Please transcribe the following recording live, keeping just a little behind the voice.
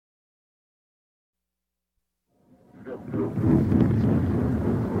Hey,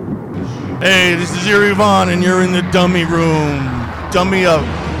 this is Yuri Vaughn, and you're in the dummy room. Dummy up.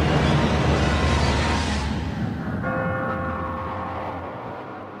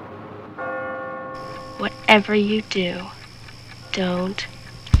 Whatever you do, don't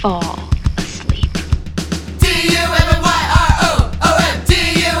fall asleep. D-U-M-M-Y-R-O-O-M.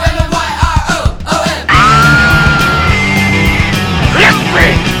 D-U-M-M-Y-R-O-O-M. Lift me!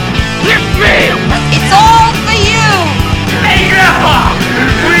 Lift me! It's all for you! Yeah!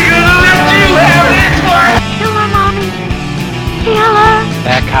 We're gonna lift you out this one! Hello, Mommy. Hello.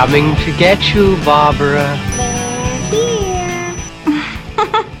 They're coming to get you, Barbara.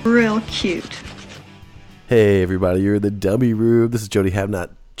 Real cute. Hey everybody, you're in the dummy room. This is Jody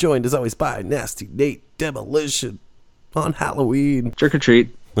Havnot, joined as always by Nasty Nate Demolition on Halloween. Trick or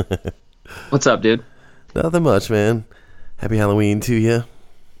treat. What's up, dude? Nothing much, man. Happy Halloween to you.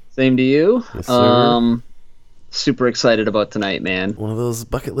 Same to you. Yes, sir. Super excited about tonight, man. One of those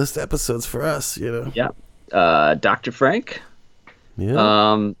bucket list episodes for us, you know. Yeah. Dr. Frank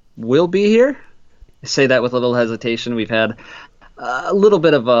will be here. I say that with a little hesitation. We've had a little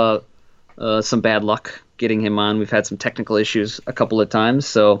bit of some bad luck getting him on. We've had some technical issues a couple of times,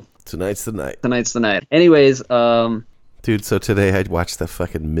 so Tonight's the night. tonight's the night. Anyways, Dude, so today I watched the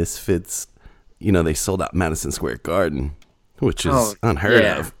fucking Misfits. You know, they sold out Madison Square Garden, which is unheard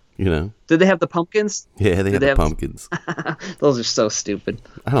of, you know. did they have the pumpkins? Yeah, they had the pumpkins. Those are so stupid.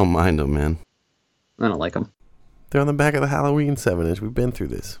 I don't mind them, man. I don't like them. They're on the back of the Halloween 7-inch. We've been through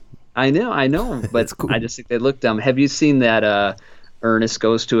this. I know, but It's cool. I just think they look dumb. Have you seen that Ernest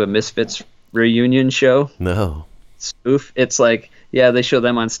Goes to a Misfits reunion show No. spoof? It's like, yeah, they show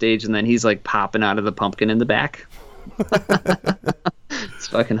them on stage and then he's like popping out of the pumpkin in the back. It's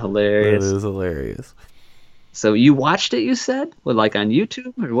fucking That hilarious. is hilarious. So you watched it, you said? Well, like on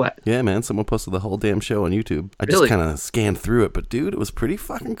YouTube or what? Yeah, man. Someone posted the whole damn show on YouTube. I Really? just kind of scanned through it, but dude, it was pretty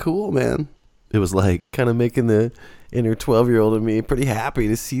fucking cool, man. It was like kind of making the inner 12-year-old in me pretty happy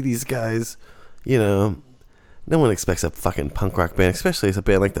to see these guys. You know, no one expects a fucking punk rock band, especially as a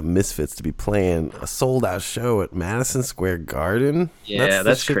band like the Misfits, to be playing a sold-out show at Madison Square Garden. Yeah, the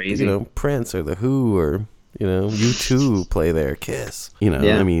that's shit, crazy. You know, Prince or The Who or, you know, U2 play there, Kiss. You know,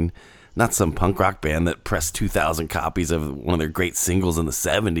 Yeah. I mean, not some punk rock band that pressed 2,000 copies of one of their great singles in the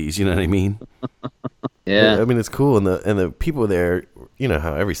 70s, you know what I mean? Yeah. I mean, it's cool, and the people there, you know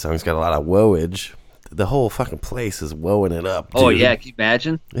how every song's got a lot of woeage. The whole fucking place is woeing it up, dude. Oh, yeah, can you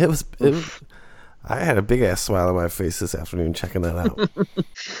imagine? It was I had a big ass smile on my face this afternoon checking that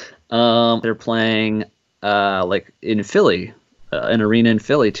out. They're playing like in Philly, an arena in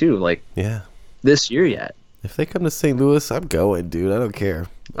Philly too, like Yeah. this year yet. If they come to St. Louis, I'm going, dude. I don't care.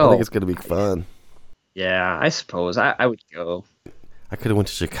 I Oh. think it's going to be fun. Yeah, I suppose. I would go. I could have went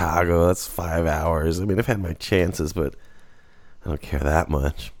to Chicago. That's 5 hours. I mean, I've had my chances, but I don't care that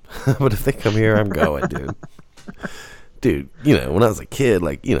much. But if they come here, I'm going, dude. Dude, you know, when I was a kid,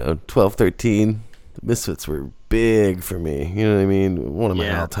 like, you know, 12, 13, the Misfits were big for me. You know what I mean? One of my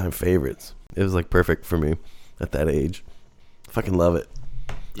Yeah. all-time favorites. It was, like, perfect for me at that age. Fucking love it.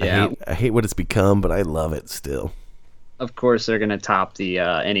 Yeah. I hate what it's become, but I love it still. Of course, they're going to top the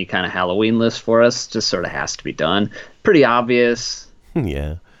any kind of Halloween list for us. Just sort of has to be done. Pretty obvious.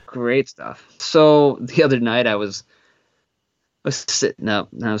 Yeah. Great stuff. So the other night I was sitting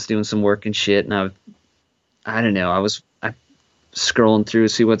up and I was doing some work and shit, and I don't know, I scrolling through to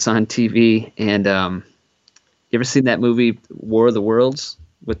see what's on TV, and you ever seen that movie War of the Worlds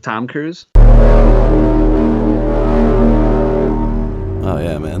with Tom Cruise? Oh,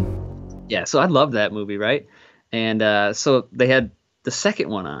 yeah, man. Yeah, so I love that movie, right? And so they had the second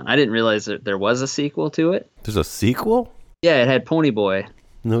one on. I didn't realize that there was a sequel to it. There's a sequel? Yeah, it had Ponyboy,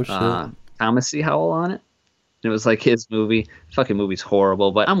 No shit. Thomas C. Howell on it. And it was like his movie. Fucking movie's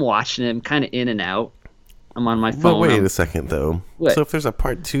horrible, but I'm watching it. I'm kind of in and out. I'm on my phone. But wait a second, though. What? So if there's a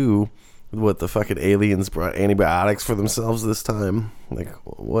part 2, what, the fucking aliens brought antibiotics for themselves this time? Like,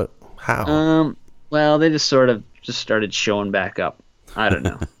 what? How? Well, they just sort of just started showing back up. I don't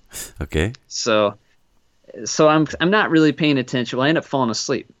know. Okay. So I'm not really paying attention. Well, I end up falling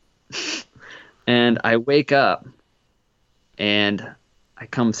asleep, and I wake up, and I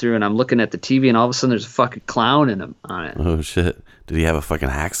come through, and I'm looking at the TV, and all of a sudden there's a fucking clown on it. Oh, shit. Did he have a fucking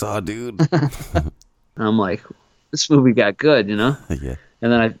hacksaw, dude? And I'm like, this movie got good, you know? Yeah.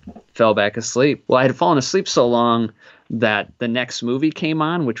 And then I fell back asleep. Well, I had fallen asleep so long that the next movie came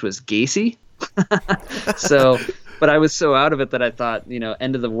on, which was Gacy. But I was so out of it that I thought, you know,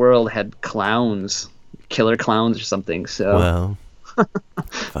 End of the World had clowns, killer clowns or something. So, Well,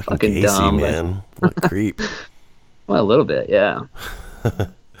 fucking Fucking Casey, dumb, man. What a creep. well, a little bit, yeah.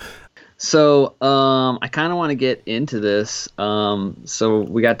 So I kind of want to get into this. So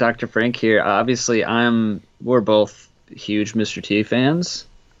we got Dr. Frank here. Obviously, we're both huge Mr. T fans.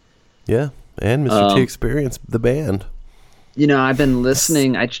 Yeah, and Mr. T Experience, the band. You know, I've been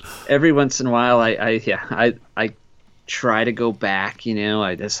listening. Every once in a while, I try to go back. You know,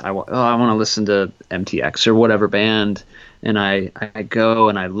 I want to listen to MTX or whatever band, and I go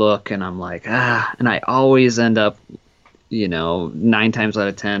and I look, and I'm like, and I always end up, you know, 9 times out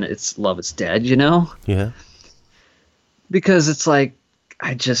of 10, it's Love Is Dead. You know, Yeah. because it's like,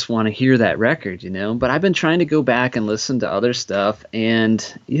 I just want to hear that record, you know. But I've been trying to go back and listen to other stuff, and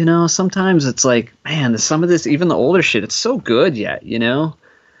you know, sometimes it's like, man, some of this, even the older shit, it's so good yet, you know.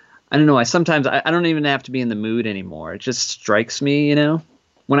 I don't know. I don't even have to be in the mood anymore. It just strikes me, you know.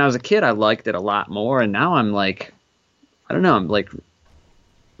 When I was a kid, I liked it a lot more, and now I'm like, I don't know. I'm like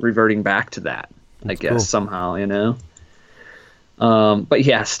reverting back to that, I guess, cool. somehow, you know. But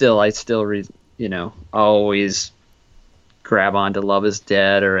yeah, you know, always grab onto Love Is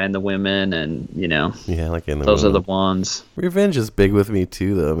Dead and The Women, and you know, Yeah, like in the those Women. are the ones. Revenge is big with me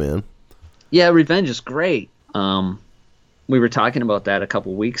too, though, man. Yeah, Revenge is great. We were talking about that a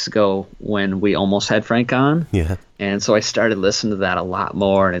couple weeks ago when we almost had Frank on. Yeah. And so I started listening to that a lot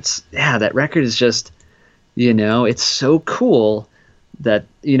more, and that record is just, you know, it's so cool that,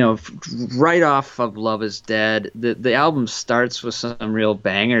 you know, right off of Love Is Dead, the album starts with some real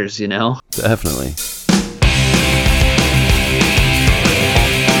bangers, you know. Definitely.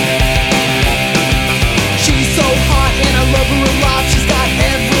 She's so hot and I love her a lot. She's got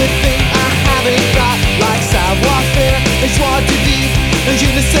everything I haven't got, like savoir-faire and joie de vivre, and je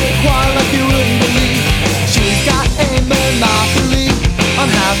ne sais quoi, like you wouldn't believe. She's got a monopoly on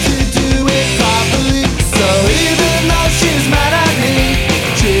how to do it properly. So even though she's mad at me,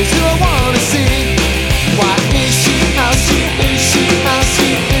 she's who I wanna see. Why is she how she is she how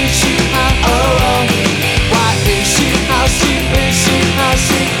she is she how oh oh? Why is she how she is she how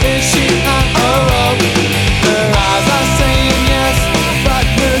she is she how oh oh? Her eyes are saying yes, but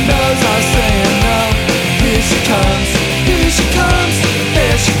her nose are saying no. Here she comes, here she comes,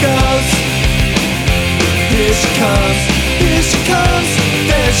 there she goes. Here she comes, here she comes,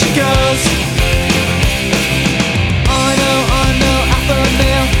 there she goes. I know, after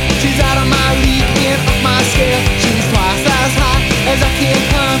now, she's out of my league and off my scale. She's twice as high as I can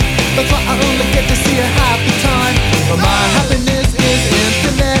climb. That's why I only get to see her half the time. But my happiness is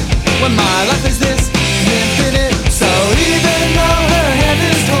infinite when my life is this infinite. So even though her hand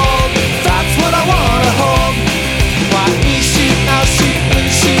is cold, that's what I wanna hold. Why is she how she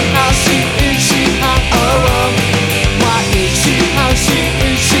is she how she is she how oh oh? Why is she how she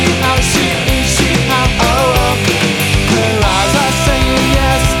is she how she is she how oh oh? Her eyes are saying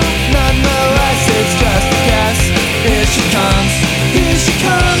yes, nonetheless it's just a guess. Here she comes,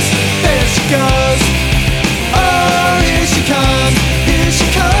 there she goes. Oh, here she comes, there she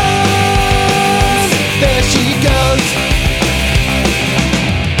goes.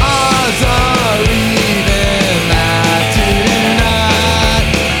 Odds are even that tonight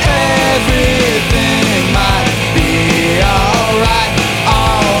everything might be alright,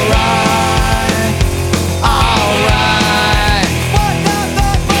 alright, alright. What the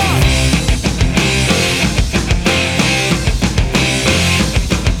fuck?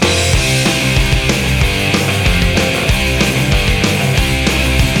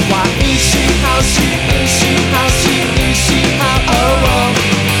 Why is she how she is she how she is she how oh oh?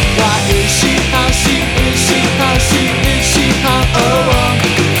 Why is she how she is she how she is she how oh oh?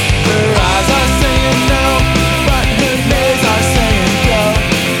 Her eyes are saying no, but her nails are saying go.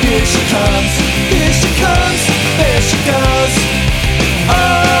 Here she comes, there she goes.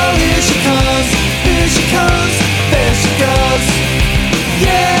 Oh, here she comes, there she goes.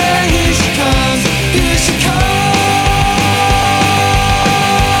 Yeah, here she comes, there she goes.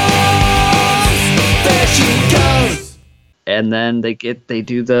 And then they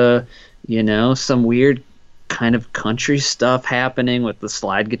do the, you know, some weird kind of country stuff happening with the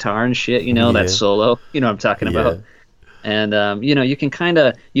slide guitar and shit, you know, Yeah. that solo, you know what I'm talking about. Yeah. And you know, you can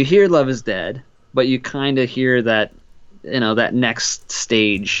you hear Love Is Dead, but you kind of hear that, you know, that next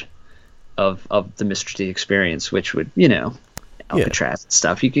stage of the Mr. T Experience, which would, you know, Alcatraz and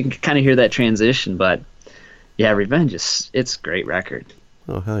stuff. You can kind of hear that transition, but yeah, Revenge it's a great record.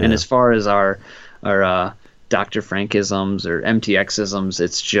 Oh, hell yeah. And as far as our Dr. Frankisms or MTXisms,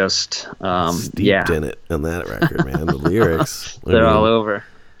 it's just Steeped in it on that record, man. The lyrics. They're all over.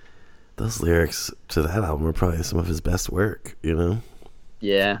 Those lyrics to that album are probably some of his best work, you know?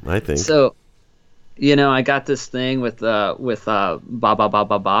 Yeah. I think. So, you know, I got this thing with Ba Ba Ba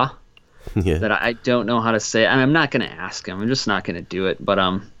Ba Ba. Yeah. that I don't know how to say. And I'm not going to ask him. I'm just not going to do it. But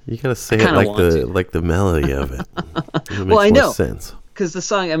You gotta say I it kinda like want to. like the melody of it. It makes Well, I more know. sense. Because the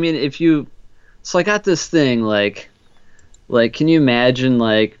song, I mean, so I got this thing like, can you imagine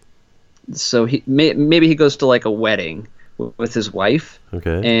like, so maybe he goes to like a wedding with his wife,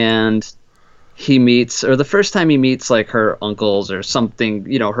 Okay. and he meets, or the first time he meets like her uncles or something,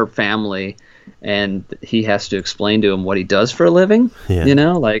 her family, and he has to explain to him what he does for a living.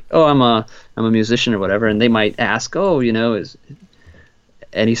 Yeah. Like, oh, I'm a musician or whatever, and they might ask, oh, is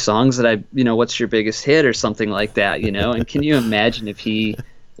any songs that what's your biggest hit or something like that, and can you imagine if he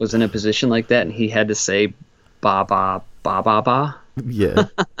was in a position like that and he had to say ba ba ba ba ba? Yeah.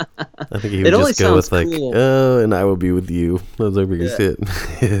 I think he It would only just go with sounds like, cool. oh, and I will be with you. That was our biggest hit.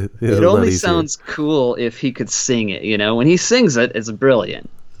 It only sounds cool if he could sing it, when he sings it, it's brilliant.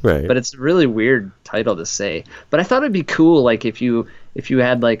 right. But it's a really weird title to say. But I thought it'd be cool, like if you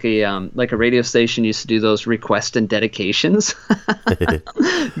had like a radio station used to do those request and dedications.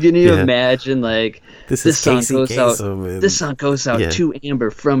 Can you Yeah. imagine like This this is song Casey goes out? Kasem and- This song goes out Yeah. to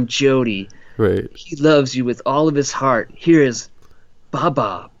Amber from Jody. right. He loves you with all of his heart. Here is ba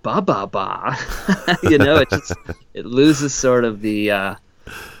ba ba ba ba. It loses sort of the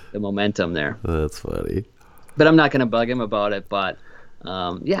momentum there. That's funny. But I'm not gonna bug him about it. But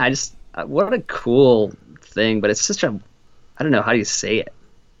what a cool thing. But it's such a, I don't know, how do you say it?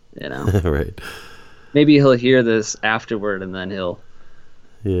 Right. Maybe he'll hear this afterward and then he'll.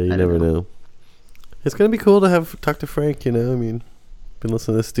 Yeah, you I never don't know. know. It's gonna be cool to talk to Frank. I mean, been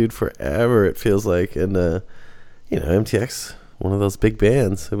listening to this dude forever. It feels like, and MTX, one of those big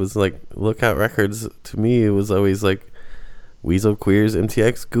bands. It was like Lookout Records. To me, it was always like Weasel, Queers,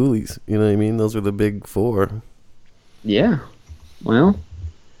 MTX, Ghoulies. You know what I mean? Those were the big four. Yeah. Well,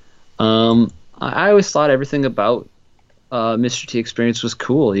 I always thought everything about Mr. T Experience was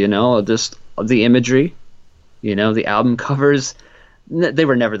cool. Just the imagery. The album covers. They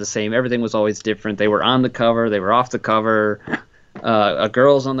were never the same. Everything was always different. They were on the cover. They were off the cover. A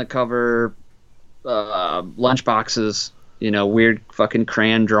girl's on the cover. Lunchboxes. Weird fucking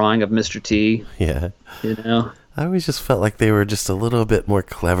crayon drawing of Mr. T. Yeah. I always just felt like they were just a little bit more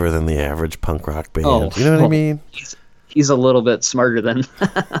clever than the average punk rock band. Oh, you know what I mean? He's a little bit smarter than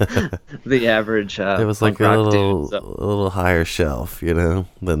the average. It was like punk a rock little, dude, so. a little higher shelf, than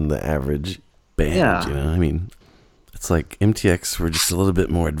the average band. Yeah. I mean, it's like MTX were just a little bit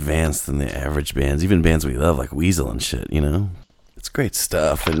more advanced than the average bands, even bands we love like Weasel and shit. It's great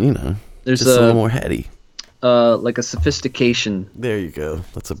stuff, and There's just a little more heady. Like a sophistication. There you go.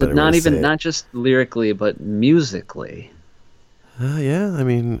 That's a But better way to say it. not just lyrically, but musically. Yeah, I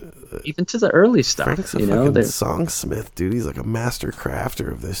mean, Even to the early stuff. Frank's a fucking songsmith, dude. He's like a master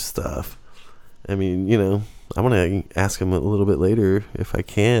crafter of this stuff. I mean, I'm going to ask him a little bit later if I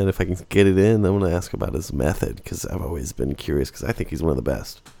can get it in. I'm going to ask about his method because I've always been curious because I think he's one of the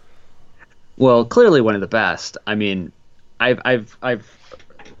best. Well, clearly one of the best. I mean, I've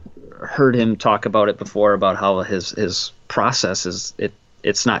heard him talk about it before about how his process is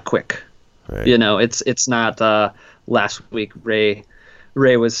it's not quick. Right. It's not last week Ray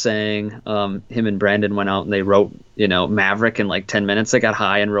was saying him and Brandon went out and they wrote Maverick in like 10 minutes. They got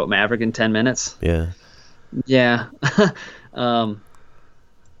high and wrote Maverick in 10 minutes. Yeah. Yeah.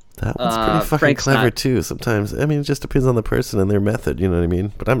 That one's pretty fucking Frank's clever not- too. Sometimes, I mean, it just depends on the person and their method. You know what I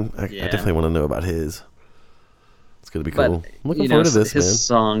mean? But I Yeah. definitely want to know about his. It's gonna be But cool. I'm looking forward to this, his man.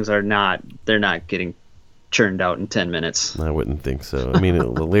 songs are not getting churned out in 10 minutes. I wouldn't think so. I mean,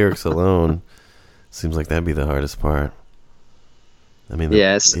 the lyrics alone seems like that'd be the hardest part. I mean,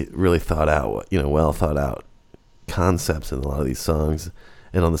 Yes. it really thought out, well thought out concepts in a lot of these songs,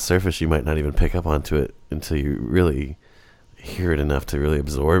 and on the surface, you might not even pick up onto it until you really hear it enough to really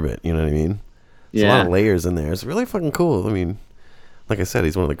absorb it. You know what I mean? There's a lot of layers in there. It's really fucking cool. I mean, like I said,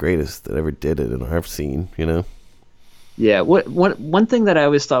 he's one of the greatest that ever did it in our scene. Yeah, one thing that I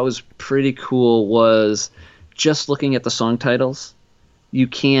always thought was pretty cool was just looking at the song titles. You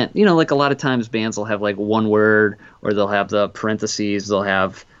can't, like a lot of times bands will have like one word, or they'll have the parentheses, they'll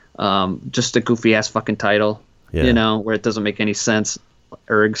have just a goofy ass fucking title, Yeah. Where it doesn't make any sense.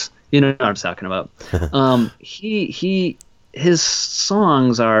 Ergs, you know what I'm talking about. His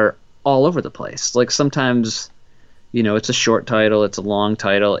songs are all over the place. Like sometimes, it's a short title, it's a long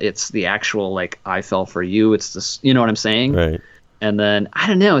title, it's the actual like I Fell for You. It's this, you know what I'm saying? Right. And then I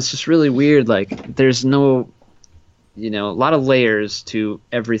don't know, it's just really weird. Like there's no, a lot of layers to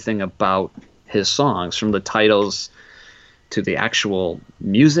everything about his songs, from the titles to the actual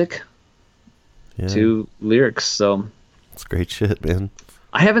music Yeah. to lyrics. So It's great shit, man.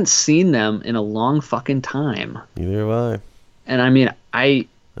 I haven't seen them in a long fucking time. Neither have I. And I mean,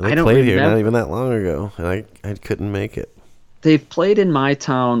 And they I don't played here remember. not even that long ago, and I couldn't make it. They've played in my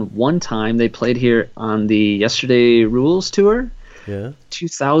town one time. They played here on the Yesterday Rules tour, Yeah.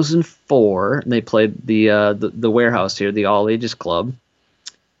 2004. And they played the warehouse here, the All Ages Club.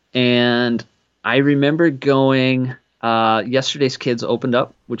 And I remember going. Yesterday's Kids opened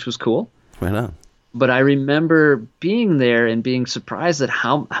up, which was cool. Right on. But I remember being there and being surprised at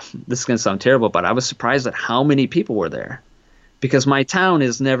how this is going to sound terrible, but I was surprised at how many people were there, because my town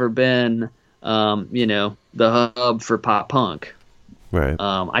has never been, the hub for pop punk. Right.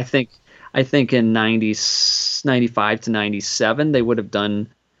 I think in 95 to 97 they would have done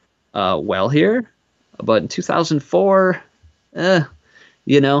well here, but in 2004, to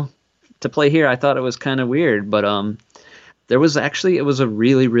play here I thought it was kind of weird. But it was a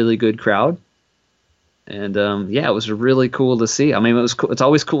really, really good crowd. And it was really cool to see. I mean, it was cool. It's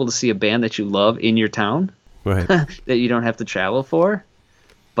always cool to see a band that you love in your town, Right. that you don't have to travel for.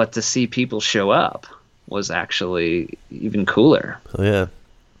 But to see people show up was actually even cooler. So yeah,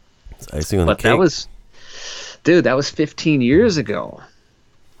 it's icing on But the cake. that was 15 years ago.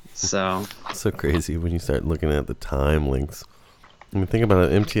 So It's so crazy when you start looking at the time links. I mean, think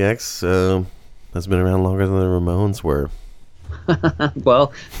about it. MTX has been around longer than the Ramones were.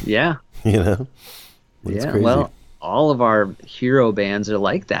 well, yeah. You know. It's crazy. Well, all of our hero bands are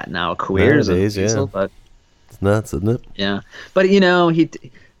like that now. Queers Nowadays, and Diesel, yeah. but It's nuts, isn't it? yeah. But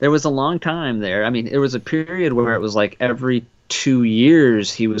there was a long time there. I mean, there was a period where it was like every 2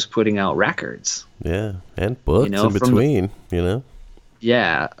 years he was putting out records. Yeah, and books in from the- between. You know.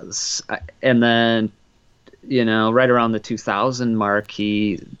 Yeah, and then right around the 2000 mark,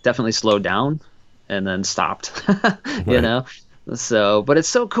 he definitely slowed down and then stopped. Right. So, but it's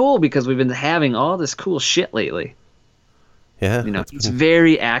so cool because we've been having all this cool shit lately. Yeah. He's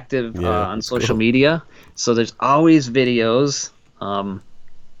very active Yeah, on that's social cool. media, so there's always videos.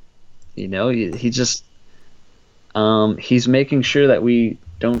 He just he's making sure that we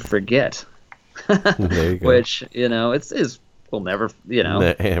don't forget. There you go. Which we'll never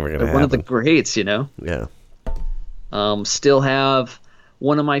Never gonna they're one of the happen. greats. Yeah. Still have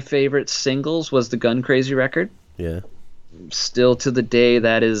one of my favorite singles was the Gun Crazy record. Yeah. Still to the day,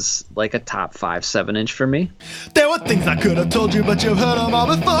 that is like a top 5 7-inch for me. There were things I could have told you, but you've heard them all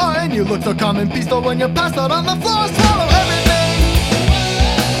before. And you look so calm and peaceful when you're passed out on the floor. Swallow everything.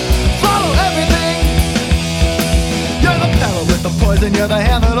 Swallow everything. You're the pedal with the poison. You're the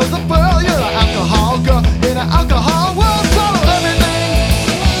hand that holds the pearl. You're the alcohol girl in an alcohol world. Swallow everything.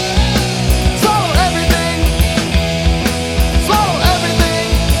 Swallow everything. Swallow everything.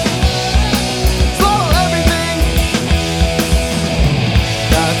 Swallow everything.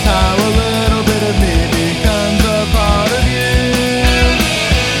 That's how a little bit of me becomes a part of you.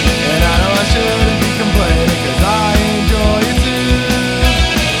 And I know I shouldn't be complaining, 'cause I enjoy it too.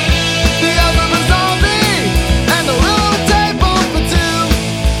 The ultimate zombie and the little table for two.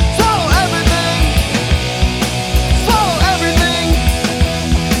 Swallow everything. Swallow everything.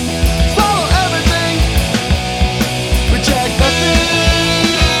 Swallow everything. Reject nothing.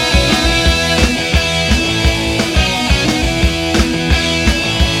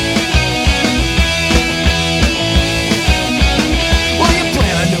 Well, you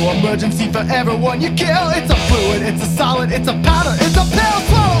plan a new emergency for everyone you kill. It's a fluid, it's a solid, it's a powder, it's a pill.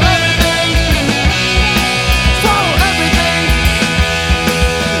 Swallow everything. Swallow everything.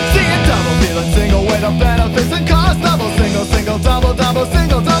 Seeing double, feeling single with the benefits and costs. Double, single, single, double, double,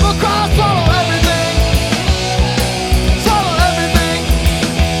 single, double cross. Swallow everything. Swallow everything.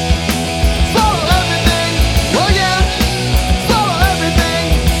 Swallow everything. Oh yeah. Swallow everything.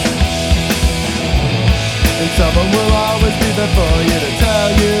 And someone will always be there for you to tell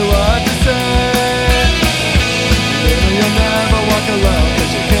you what to say. Maybe you'll never walk alone,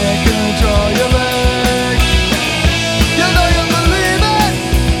 'cause you can't control your legs. You know you believe it,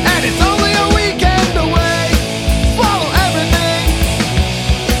 and it's only a weekend away. Swallow everything.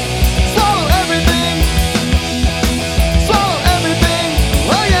 Swallow everything. Swallow everything.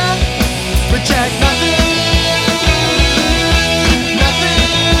 Oh yeah. Reject nothing. Nothing.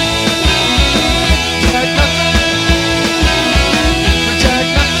 Reject nothing. Reject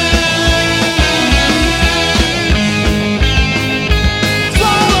nothing.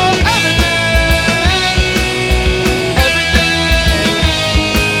 Swallow everything. Everything.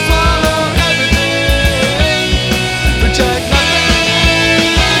 Swallow everything. Reject nothing.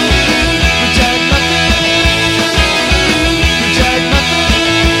 Reject nothing. Reject nothing.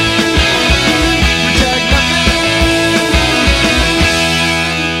 Reject nothing.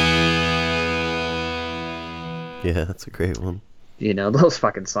 Yeah, that's a great one. Those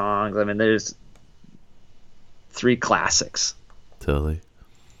fucking songs. I mean, there's 3 classics. Totally.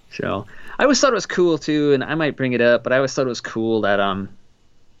 So I always thought it was cool too, and I might bring it up, but I always thought it was cool that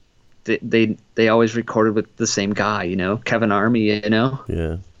they always recorded with the same guy, you know, Kevin Army, you know.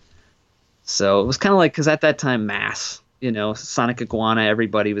 Yeah. So it was kind of like, because at that time, Mass, you know, Sonic Iguana,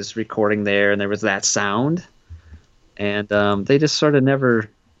 everybody was recording there, and there was that sound, and they just sort of never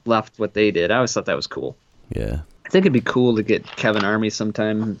left what they did. I always thought that was cool. Yeah. I think it'd be cool to get Kevin Army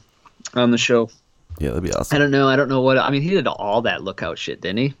sometime on the show. Yeah, that'd be awesome. I don't know what, I mean, he did all that Lookout shit,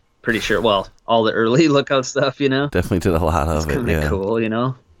 didn't he? Pretty sure. Well, all the early Lookout stuff, you know. Definitely did a lot of it's it. kind of cool, you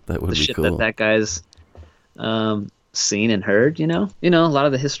know. That would the be shit cool. that guy's seen and heard, you know. A lot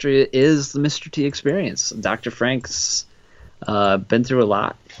of the history is the Mr. T experience. Dr. Frank's been through a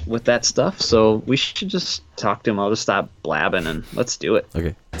lot with that stuff, so we should just talk to him. I'll just stop blabbing and let's do it.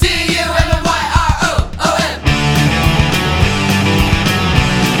 Okay.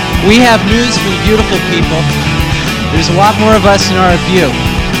 We have news for the beautiful people. There's a lot more of us in our view.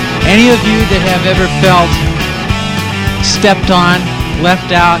 Any of you that have ever felt stepped on,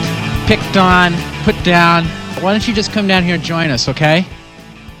 left out, picked on, put down, why don't you just come down here and join us, okay?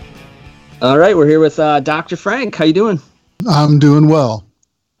 All right, we're here with Dr. Frank. How you doing? I'm doing well.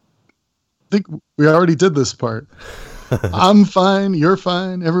 I think we already did this part. I'm fine. You're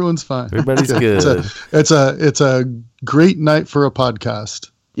fine. Everyone's fine. Everybody's good. It's a great night for a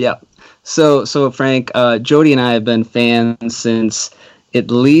podcast. Yeah. So Frank, Jody and I have been fans since at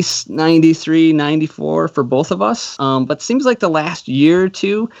least 93, 94 for both of us. But it seems like the last year or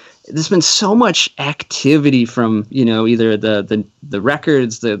two, there's been so much activity from, you know, either the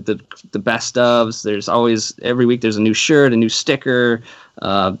records, the best ofs. There's always, every week there's a new shirt, a new sticker,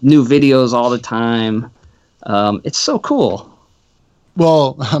 new videos all the time. It's so cool.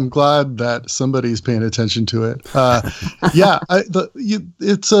 Well, I'm glad that somebody's paying attention to it. Yeah,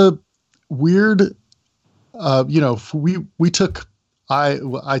 it's a weird. We took.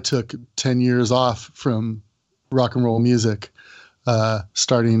 I took 10 years off from rock and roll music,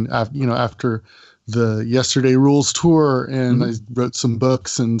 starting after the Yesterday Rules tour, and I wrote some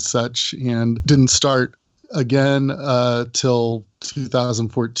books and such, and didn't start again till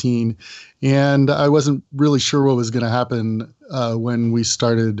 2014. And I wasn't really sure what was going to happen when we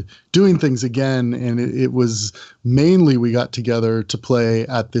started doing things again. And it was mainly we got together to play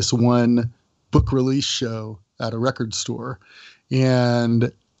at this one book release show at a record store.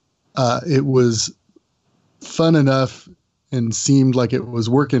 And it was fun enough and seemed like it was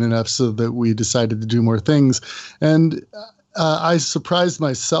working enough so that we decided to do more things. And I surprised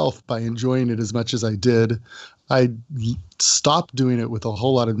myself by enjoying it as much as I did. I stopped doing it with a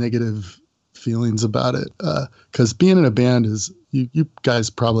whole lot of negative feelings about it, because being in a band is, you guys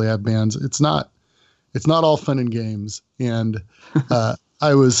probably have bands. It's not all fun and games. And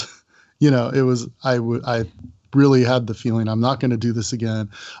I was, I really had the feeling I'm not going to do this again.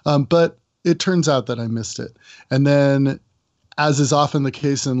 But it turns out that I missed it. And then, as is often the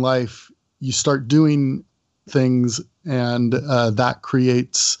case in life, you start doing things, and that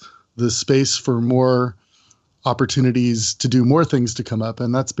creates the space for more opportunities to do more things to come up.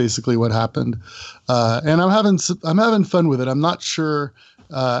 And that's basically what happened. And I'm having fun with it. I'm not sure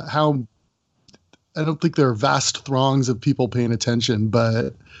how, I don't think there are vast throngs of people paying attention,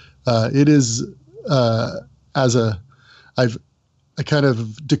 but it is, I kind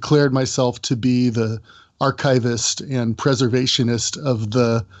of declared myself to be the archivist and preservationist of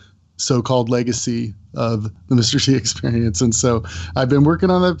the so-called legacy of the Mr. T experience. And so I've been working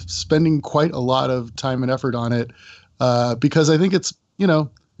on it, spending quite a lot of time and effort on it, because I think it's,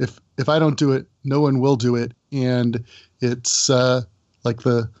 if I don't do it, no one will do it. And it's like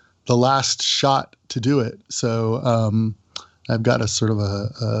the last shot to do it. So I've got a sort of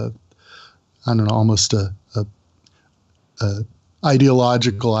almost a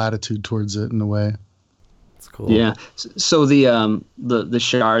ideological attitude towards it in a way. Cool. Yeah. So the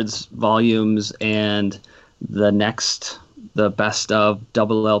Shards volumes and the best of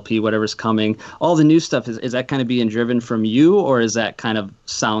double LP, whatever's coming, all the new stuff, is that kind of being driven from you, or is that kind of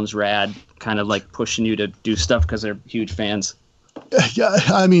Sounds Rad kind of like pushing you to do stuff because they're huge fans? Yeah,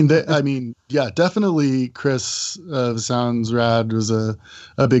 I mean, definitely Chris of Sounds Rad was a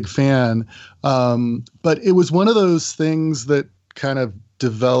big fan. But it was one of those things that kind of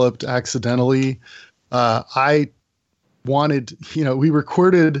developed accidentally. I wanted, we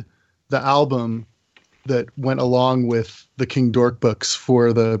recorded the album that went along with the King Dork books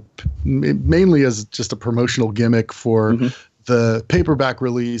mainly as just a promotional gimmick for the paperback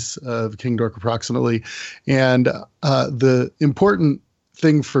release of King Dork Approximately. And the important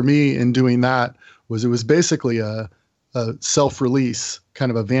thing for me in doing that was it was basically a self-release,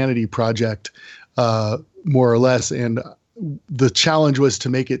 kind of a vanity project, more or less. And the challenge was to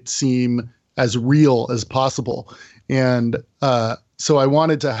make it seem as real as possible. And so I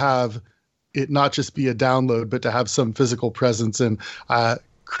wanted to have it not just be a download, but to have some physical presence. And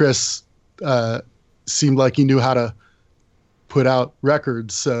Chris seemed like he knew how to put out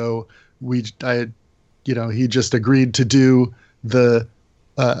records. So he just agreed to do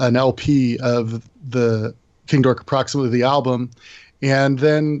an LP of the King Dork Approximately the album. And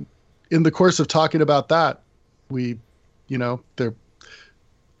then in the course of talking about that, we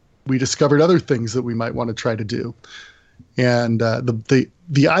discovered other things that we might want to try to do. And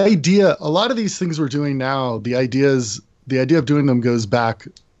the idea, a lot of these things we're doing now, the idea of doing them goes back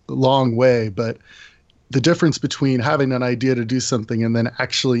a long way, but the difference between having an idea to do something and then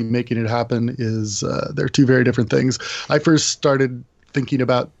actually making it happen is they're two very different things. I first started thinking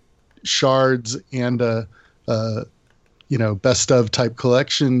about shards and best of type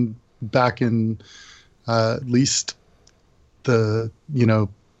collection back in at least the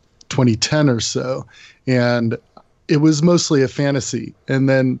 2010 or so, and it was mostly a fantasy.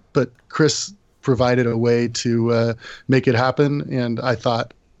 But Chris provided a way to make it happen, and I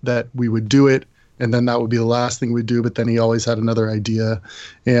thought that we would do it, and then that would be the last thing we'd do. But then he always had another idea,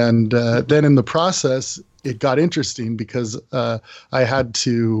 and then in the process, it got interesting because I had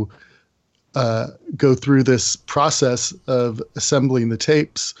to go through this process of assembling the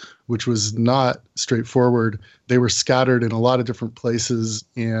tapes, which was not straightforward. They were scattered in a lot of different places,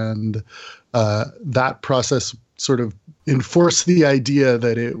 and that process sort of enforced the idea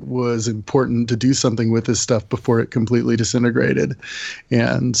that it was important to do something with this stuff before it completely disintegrated.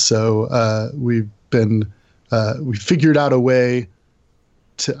 And so we figured out a way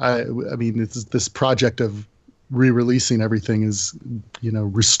to, it's this project of re-releasing everything is,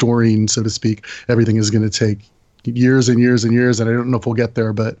 restoring, so to speak, everything is going to take years and years and years. And I don't know if we'll get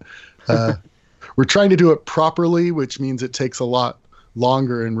there, but we're trying to do it properly, which means it takes a lot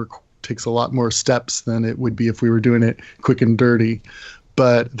longer and takes a lot more steps than it would be if we were doing it quick and dirty.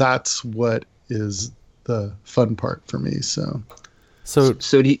 But that's what is the fun part for me. So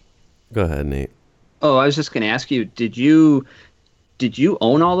do you, go ahead, Nate. Oh, I was just going to ask you, did you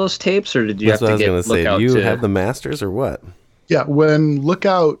own all those tapes, or did you have to get Lookout? Do you have the masters or what? Yeah, when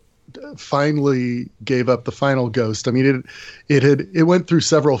Lookout finally gave up the final ghost, it went through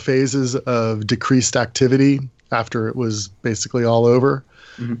several phases of decreased activity after it was basically all over.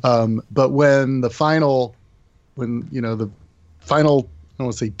 Mm-hmm. But when the final, I don't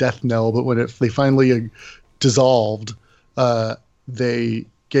want to say death knell, but when they finally dissolved, they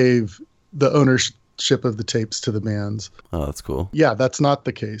gave the ownership of the tapes to the bands. Oh, that's cool. Yeah, that's not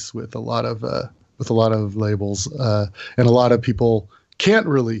the case with a lot of labels, and a lot of people can't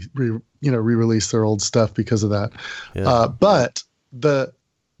really re-release their old stuff because of that. Yeah. But the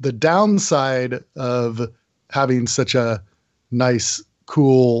downside of having such a nice,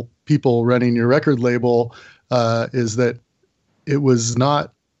 cool people running your record label is that it was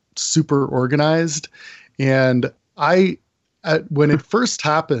not super organized. And when it first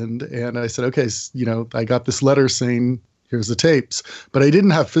happened, and I said, okay, I got this letter saying, here's the tapes, but I didn't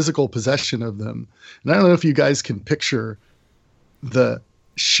have physical possession of them. And I don't know if you guys can picture the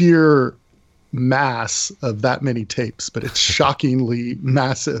sheer mass of that many tapes, but it's shockingly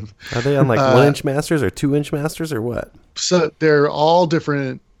massive. Are they on 1-inch masters or 2-inch masters or what? So they're all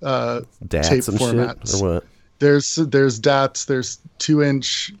different DATs tape and formats. Shit, or what? There's DATs, there's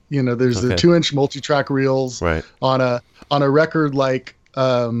 2-inch, there's the 2-inch multi-track reels. Right. On a record like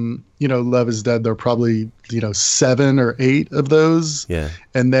Love Is Dead, there are probably 7 or 8 of those. Yeah.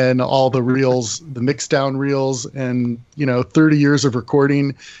 And then all the reels, the mix down reels, and 30 years of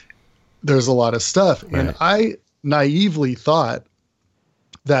recording, there's a lot of stuff. Right. And I naively thought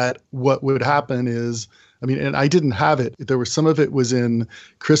that what would happen is, and I didn't have it. There was some of it was in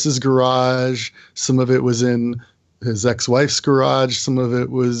Chris's garage, some of it was in his ex-wife's garage, some of it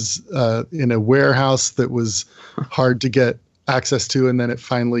was in a warehouse that was hard to get access to, and then it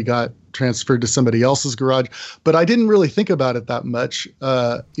finally got transferred to somebody else's garage. But I didn't really think about it that much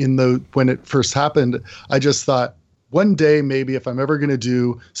when it first happened. I just thought, one day maybe if I'm ever going to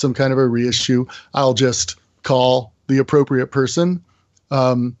do some kind of a reissue, I'll just call the appropriate person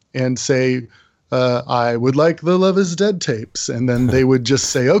and say, I would like the Love Is Dead tapes. And then they would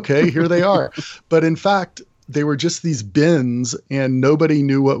just say, okay, here they are. But in fact, they were just these bins and nobody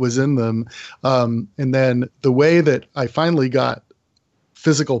knew what was in them. And then the way that I finally got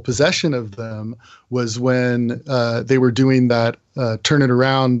physical possession of them was when they were doing that Turn It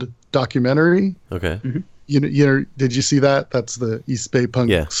Around documentary. Okay. Mm-hmm. Did you see that? That's the East Bay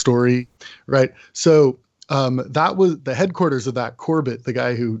Punk story, right? So that was the headquarters of that. Corbett, the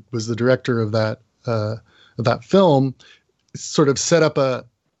guy who was the director of that film, sort of set up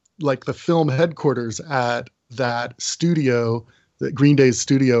the film headquarters at that studio, the Green Day's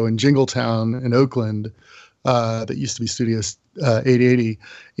studio in Jingletown in Oakland, that used to be Studio 880,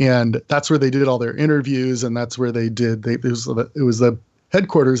 and that's where they did all their interviews, and that's where it was the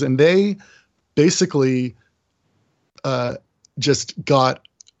headquarters, and they basically just got,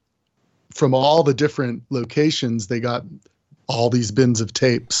 from all the different locations, they got all these bins of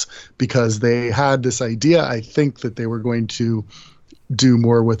tapes because they had this idea, I think, that they were going to do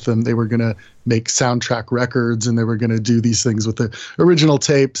more with them. They were going to make soundtrack records, and they were going to do these things with the original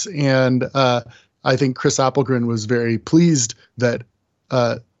tapes. And I think Chris Applegren was very pleased that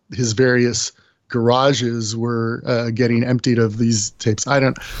his various garages were getting emptied of these tapes. I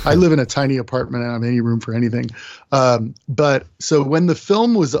live in a tiny apartment. I don't have any room for anything. But so when the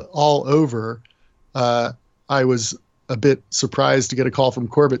film was all over, I was a bit surprised to get a call from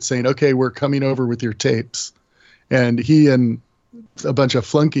Corbett saying, "Okay, we're coming over with your tapes." And he and a bunch of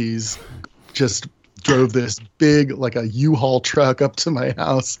flunkies just drove this big, like a U-Haul truck up to my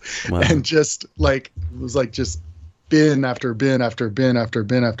house. Wow. And just it was just bin after bin after bin after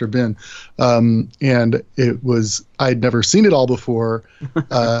bin after bin. And it was, I'd never seen it all before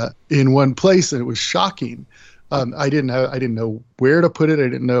in one place, and it was shocking. I didn't know where to put it. I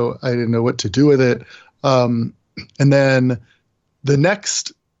didn't know what to do with it. And then the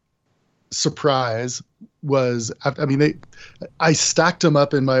next surprise was, I stacked them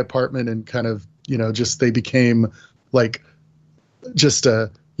up in my apartment, and kind of, they became like just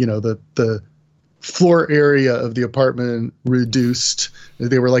the floor area of the apartment reduced.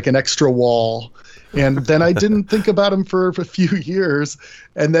 They were like an extra wall. And then I didn't think about them for a few years.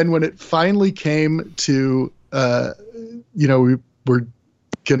 And then when it finally came to, we were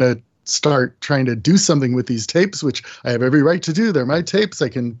going to start trying to do something with these tapes, which I have every right to do. They're my tapes. I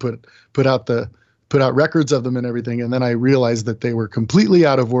can put out records of them and everything. And then I realized that they were completely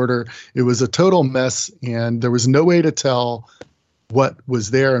out of order. It was a total mess, and there was no way to tell what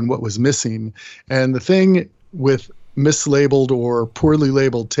was there and what was missing. And the thing with mislabeled or poorly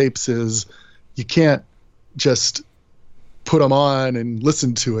labeled tapes is you can't just put them on and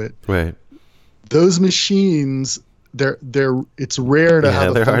listen to it. Right. Those machines, it's rare to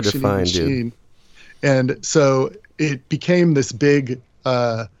have a functioning machine. Dude. And so it became this big,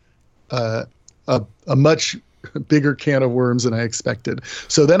 a much bigger can of worms than I expected.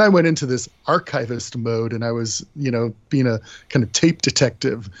 So then I went into this archivist mode, and I was, being a kind of tape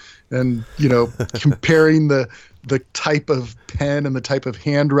detective, and, comparing the type of pen and the type of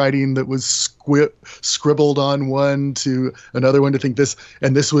handwriting that was scribbled on one to another one, to think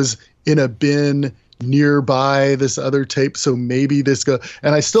this was in a bin nearby this other tape, so maybe this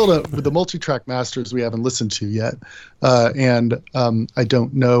and I still don't, with the multi-track masters we haven't listened to yet, and I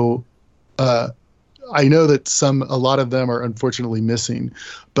don't know, I know that a lot of them are unfortunately missing,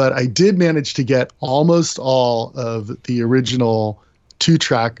 but I did manage to get almost all of the original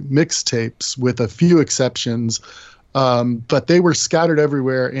 2-track mixtapes, with a few exceptions, but they were scattered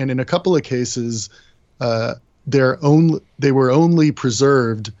everywhere, and in a couple of cases they were only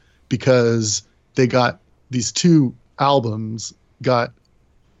preserved because they got these 2 albums got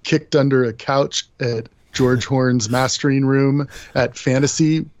kicked under a couch at George Horn's mastering room at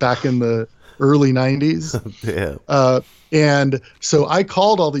Fantasy back in the early 90s. Yeah. And so I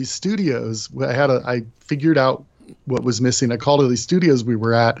called all these studios. I figured out what was missing. I called all these studios we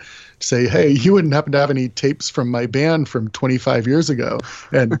were at to say, "Hey, you wouldn't happen to have any tapes from my band from 25 years ago?"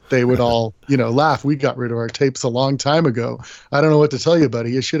 And they would all, laugh. "We got rid of our tapes a long time ago." "I don't know what to tell you,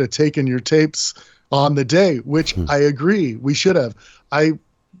 buddy. You should have taken your tapes on the day," which I agree, we should have. I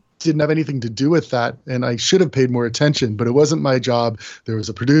didn't have anything to do with that, and I should have paid more attention, but it wasn't my job. There was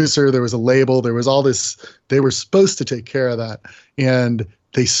a producer, there was a label, there was all this. They were supposed to take care of that, and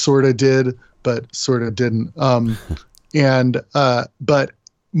they sort of did, but sort of didn't. But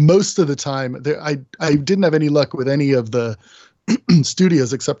most of the time, I didn't have any luck with any of the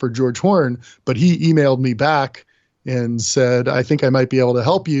studios except for George Horn, but he emailed me back and said, "I think I might be able to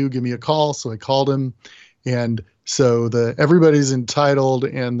help you. Give me a call." So I called him, and so the Everybody's Entitled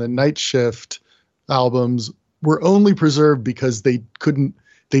and the Night Shift albums were only preserved because they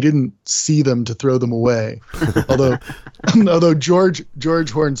didn't see them to throw them away. although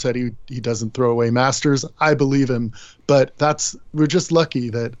George Horn said he doesn't throw away masters. I believe him, but we're just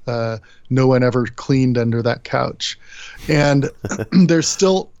lucky that no one ever cleaned under that couch. And there's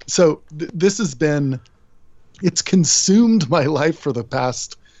still, this has been, it's consumed my life for the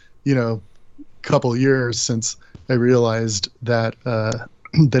past, couple years since I realized that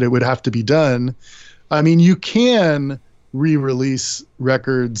that it would have to be done. I mean, you can re-release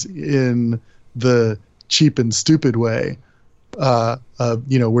records in the cheap and stupid way,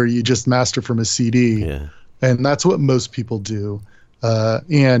 where you just master from a CD. Yeah. And that's what most people do.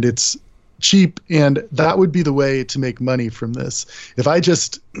 And it's cheap, and that would be the way to make money from this. If I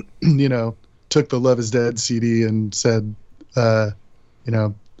just, took the Love is Dead CD and said,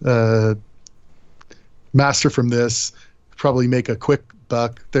 master from this, probably make a quick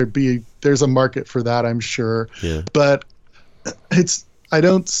buck. There's a market for that, I'm sure. Yeah. But I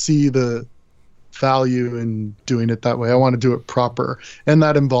don't see the value in doing it that way. I want to do it proper, and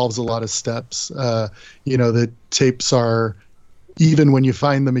that involves a lot of steps. The tapes are, even when you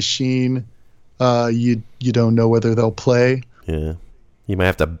find the machine, you don't know whether they'll play. Yeah, you might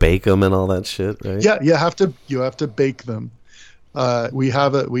have to bake them and all that shit, right? Yeah, you have to bake them. We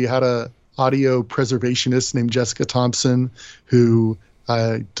had a audio preservationist named Jessica Thompson who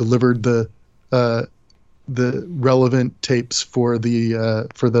delivered the relevant tapes for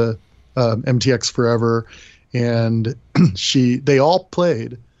the MTX Forever, and they all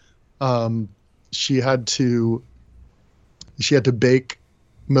played. She had to bake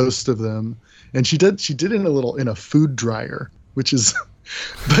most of them, and she did it in a food dryer, which is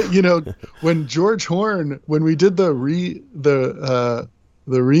but when George Horn, when we did the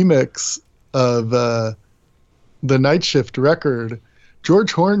remix of the Night Shift record,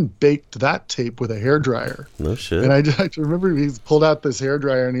 George Horn baked that tape with a hairdryer. No shit. And I remember he pulled out this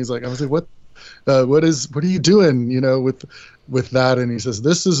hairdryer, and he's like, I was like, what are you doing, with that? And he says,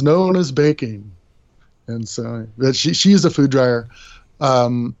 this is known as baking. And so she used a food dryer.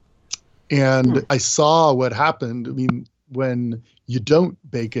 And I saw what happened. I mean, when you don't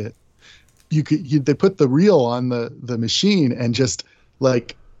bake it, they put the reel on the machine, and just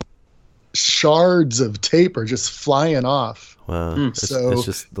like shards of tape are just flying off. Wow. So it's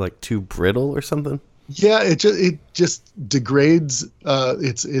just like too brittle or something. Yeah, it just degrades.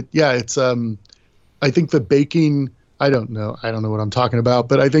 It's I think the baking, I don't know what I'm talking about,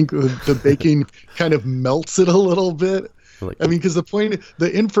 but I think the baking kind of melts it a little bit. Because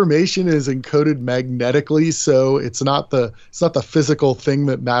the information is encoded magnetically, so it's not the physical thing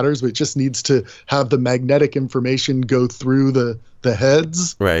that matters, but it just needs to have the magnetic information go through the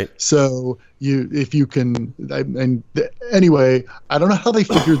heads. Right. So anyway, I don't know how they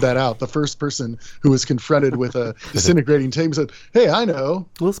figured that out. The first person who was confronted with a disintegrating tape said, "Hey, I know.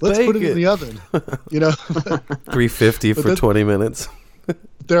 Let's put it in the oven." 350 for 20 minutes.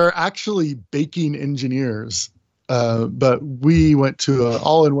 There are actually baking engineers. But we went to an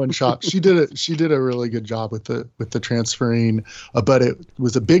all-in-one shop. She did a really good job with the transferring, but it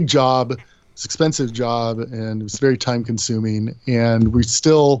was a big job, it's an expensive job, and it was very time-consuming. And we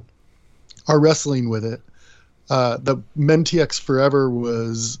still are wrestling with it. The MTX Forever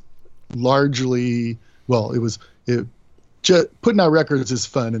was largely, putting out records is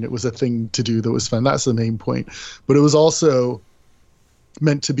fun, and it was a thing to do that was fun. That's the main point. But it was also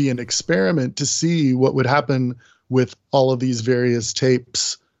meant to be an experiment to see what would happen with all of these various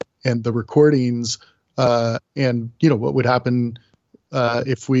tapes and the recordings, and what would happen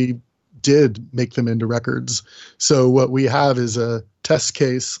if we did make them into records. So what we have is a test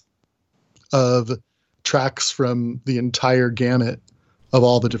case of tracks from the entire gamut of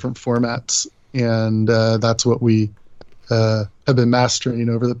all the different formats, and that's what we have been mastering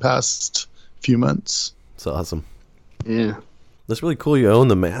over the past few months. It's awesome. Yeah. That's really cool. You own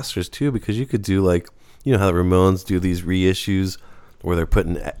the masters too, because you could do how the Ramones do these reissues where they're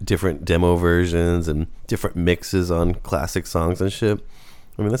putting different demo versions and different mixes on classic songs and shit.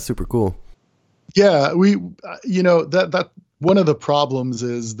 I mean, that's super cool. Yeah, we, that one of the problems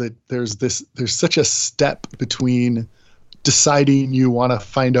is that there's such a step between deciding you want to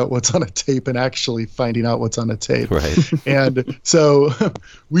find out what's on a tape and actually finding out what's on a tape. Right. And so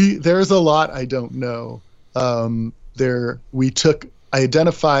there's a lot I don't know. I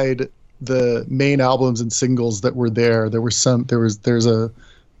identified the main albums and singles that were there. There's some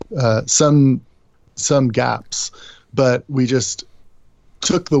gaps, but we just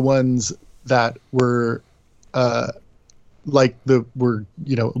took the ones that were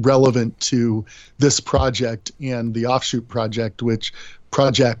relevant to this project and the offshoot project, which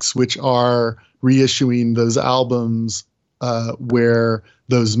are reissuing those albums where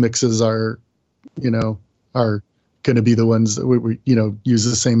those mixes are going to be the ones that we use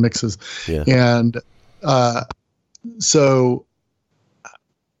the same mixes. Yeah. And so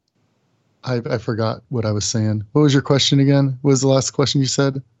I forgot what I was saying. What was your question again? What was the last question you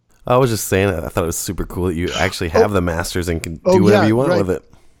said? I was just saying I thought it was super cool that you actually have the masters and can do whatever you want with it.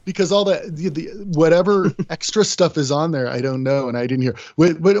 Because all whatever extra stuff is on there, I don't know, and I didn't hear.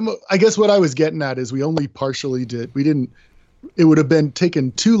 But I guess what I was getting at is we only partially did. We didn't. It would have been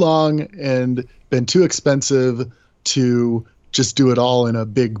taken too long and been too expensive to just do it all in a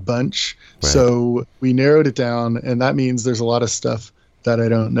big bunch. Right. So we narrowed it down, and that means there's a lot of stuff that I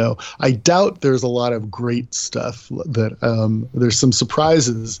don't know. I doubt there's a lot of great stuff that there's some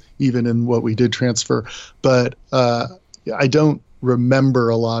surprises even in what we did transfer, but I don't remember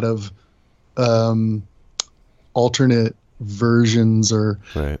a lot of alternate versions or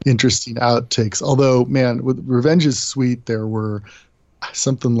interesting outtakes. Although, man, with Revenge is Sweet, there were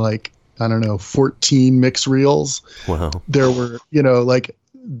something like, I don't know, 14 mix reels. Wow. There were, you know, like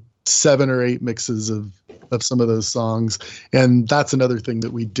 7 or 8 mixes of some of those songs. And that's another thing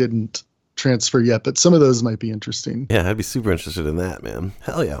that we didn't transfer yet, but some of those might be interesting. Yeah, I'd be super interested in that, man.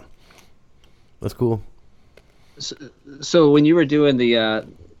 Hell yeah. That's cool. So when you were doing you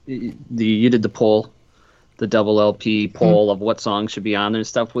did the poll, the double LP poll of what songs should be on there and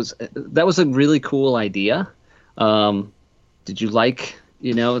stuff, that was a really cool idea. Did you like,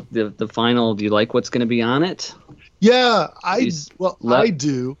 you know, the final, do you like what's going to be on it? Yeah, I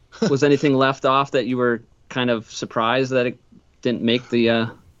do. Was anything left off that you were kind of surprised that it didn't make the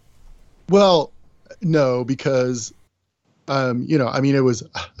Well, no, because you know, I mean, it was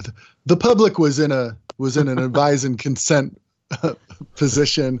the public was in an advise and consent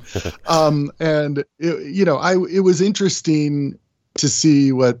position, and it was interesting to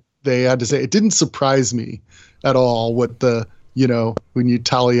see what they had to say. It didn't surprise me at all what when you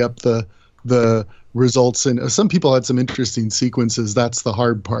tally up the results, and some people had some interesting sequences. That's the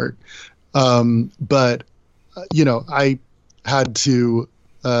hard part, but I had to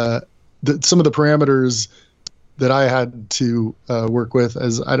some of the parameters that I had to work with,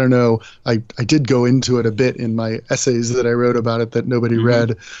 as I don't know, I did go into it a bit in my essays that I wrote about it that nobody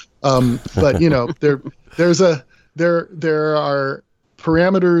read. But there are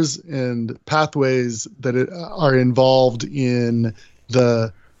parameters and pathways that are involved in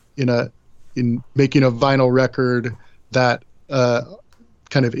making a vinyl record that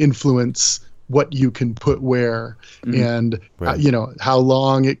kind of influence what you can put where, and how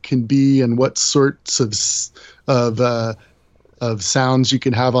long it can be, and what sorts of sounds you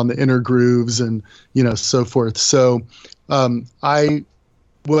can have on the inner grooves, and so forth. So what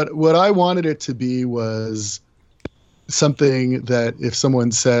I wanted it to be was something that if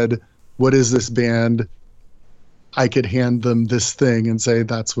someone said, "What is this band?" I could hand them this thing and say,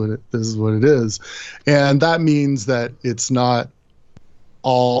 this is what it is. And that means that it's not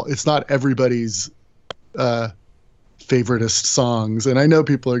everybody's favoritist songs. And I know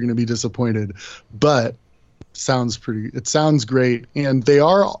people are going to be disappointed, but it sounds great. And they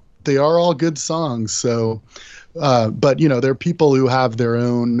are all good songs. So, but there are people who have their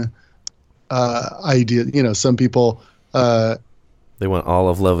own idea. Some people, they want all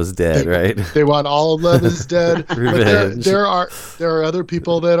of Love Is Dead, right? They want all of Love Is Dead. But there are other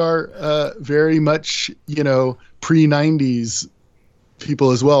people that are very much pre-90s people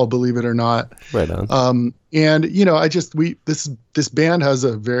as well, believe it or not. Right on. And this band has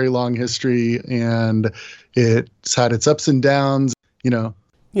a very long history, and it's had its ups and downs.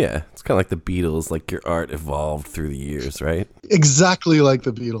 Yeah, it's kind of like the Beatles. Like, your art evolved through the years, right? Exactly like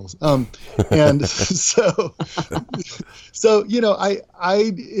the Beatles. And so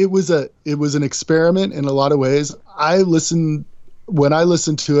it was an experiment in a lot of ways. When I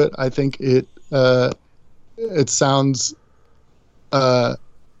listened to it, I think it sounds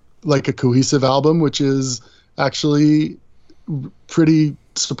like a cohesive album, which is actually pretty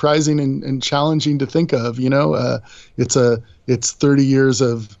surprising and challenging to think of. It's 30 years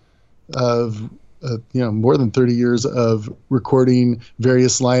of more than 30 years of recording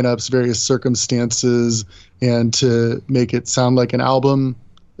various lineups, various circumstances, and to make it sound like an album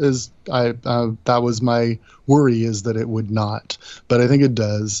that was my worry, is that it would not, but I think it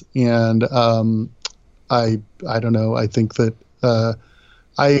does. And I don't know. I think that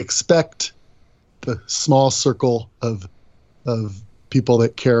I expect the small circle of people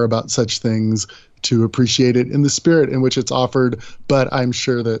that care about such things to appreciate it in the spirit in which it's offered, but I'm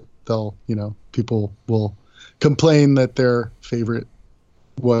sure that people will complain that their favorite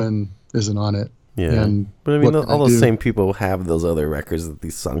one isn't on it. Yeah, but I mean, all those same people have those other records that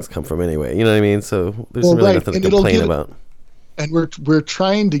these songs come from anyway. You know what I mean? So there's really nothing to complain about. And we're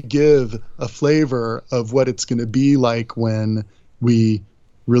trying to give a flavor of what it's going to be like when we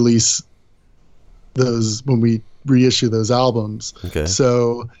release those, when we reissue those albums. Okay.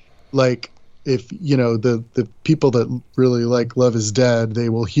 So, like, if the people that really like Love Is Dead, they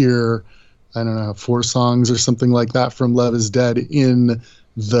will hear, I don't know, 4 songs or something like that from Love Is Dead in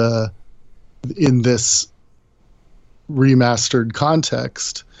this remastered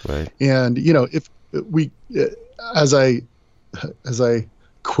context. Right. And if we, as I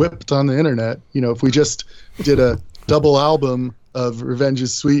quipped on the internet, if we just did a double album of Revenge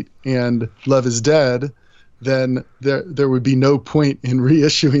is Sweet and Love is Dead, then there would be no point in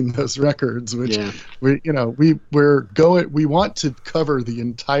reissuing those records, which we want to cover the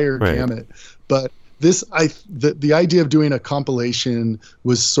entire gamut. But the idea of doing a compilation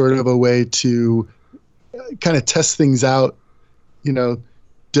was sort of a way to kind of test things out,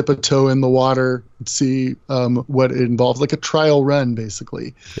 dip a toe in the water, see what it involves, like a trial run,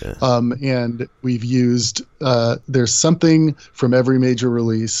 basically. Yeah. And we've used there's something from every major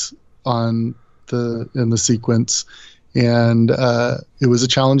release in the sequence, and it was a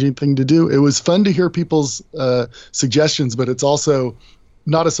challenging thing to do. It was fun to hear people's suggestions, but it's also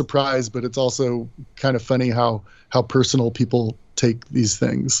not a surprise, but it's also kind of funny how personal people take these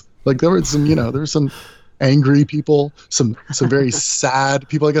things. Like there were some angry people, some very sad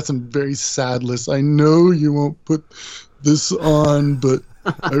people. I got some very sad lists. I know you won't put this on, but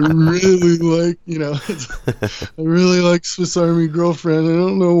I really like, I really like Swiss Army Girlfriend. I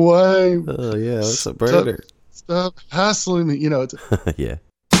don't know why. Oh yeah, that's a burner. Stop hassling me. It's yeah.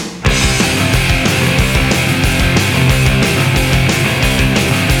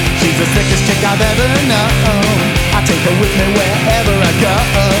 She's the sickest chick I've ever known. I take her with me wherever I go,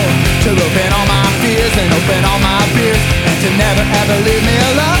 to open all my fears and open all my beers, and to never ever leave me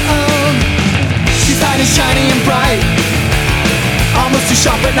alone. She's bright and shiny and bright, almost too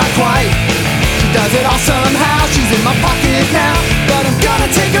sharp but not quite. She does it all somehow, she's in my pocket now, but I'm gonna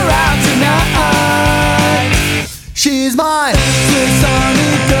take her out tonight. She's my Swiss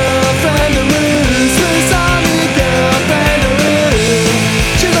Army girlfriend, Swiss Army girlfriend.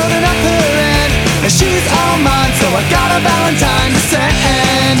 She's loading up her end, and she's all mine, so I got a Valentine to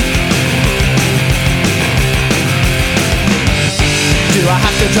send. Do I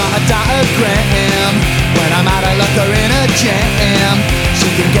have to draw a diagram when I'm out of luck or in a jam? She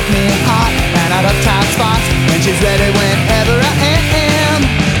can get me hot and out of tight spots, and she's ready whenever I am.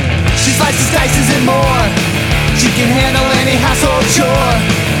 She slices, dices, and more. She can handle any household chore,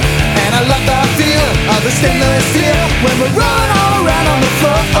 and I love the feel of the stainless steel when we're running all around on the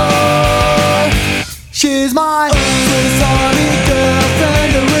floor. She's my Swiss Army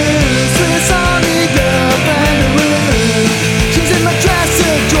girlfriend, Swiss Army girlfriend. She's in my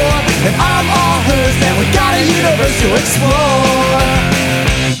dresser drawer, and I'm all hers. Now we got a universe to explore,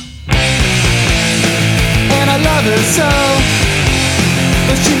 and I love her so,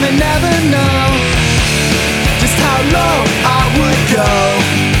 but she may never know just how low I would go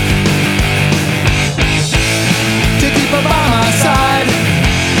to keep her by my side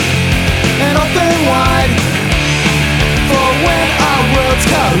and open wide for when our worlds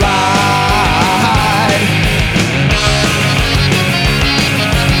collide.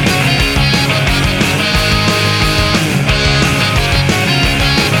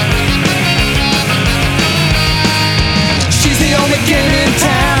 She's the only game in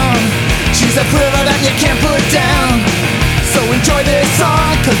town. She's a thriller that you can't put down. So enjoy this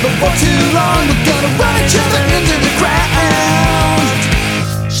song, cause before too long we're gonna run each other into the ground.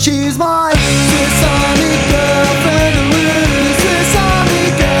 She's my Swiss Army girlfriend, Swiss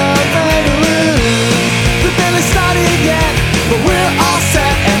Army girlfriend. We've barely started yet, but we're all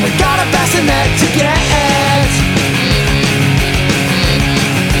set, and we got a bassinet to get.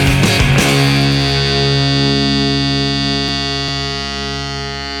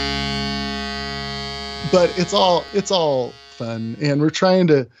 But it's all fun, and we're trying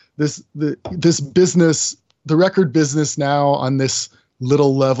to this business, the record business now on this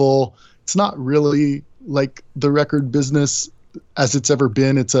little level. It's not really like the record business as it's ever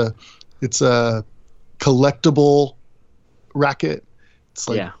been. It's a collectible racket. It's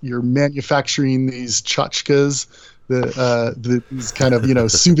like you're manufacturing these tchotchkes, these kind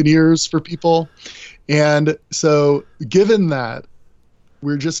of souvenirs for people, and so given that,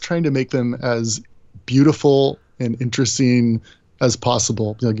 we're just trying to make them as beautiful and interesting as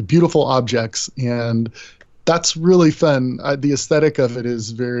possible, beautiful objects, and that's really fun. The aesthetic of it is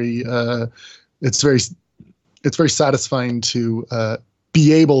very satisfying to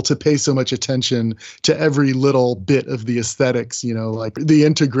be able to pay so much attention to every little bit of the aesthetics, like the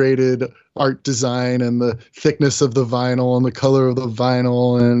integrated art design and the thickness of the vinyl and the color of the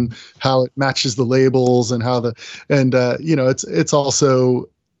vinyl and how it matches the labels and it's also,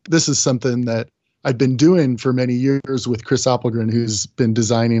 this is something that I've been doing for many years with Chris Appelgren, who's been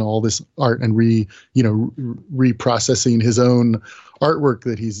designing all this art and reprocessing his own artwork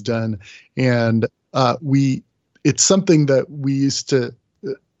that he's done. And it's something that we used to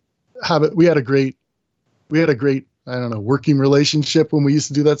have. We had a great, working relationship when we used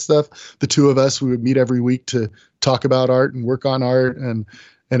to do that stuff. The two of us, we would meet every week to talk about art and work on art.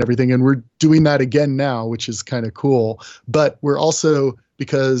 and everything. And we're doing that again now, which is kind of cool. But we're also,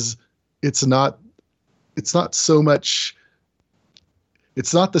 because it's not so much,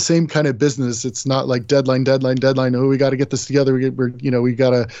 it's not the same kind of business. It's not like deadline. Oh, we got to get this together. We got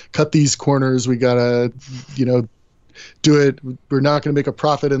to cut these corners. We got to, do it. We're not going to make a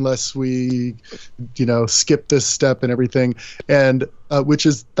profit unless we, skip this step and everything. And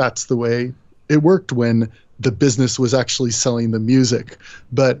that's the way it worked when the business was actually selling the music.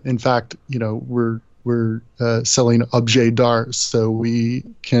 But in fact, we're selling objet d'art, so we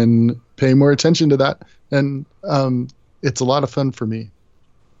can pay more attention to that. And it's a lot of fun for me.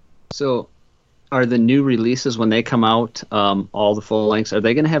 So are the new releases, when they come out, all the full lengths, are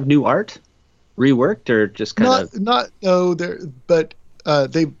they going to have new art reworked, or just kind of but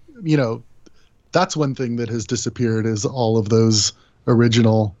they, that's one thing that has disappeared, is all of those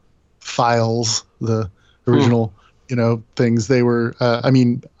original files, the original things. They were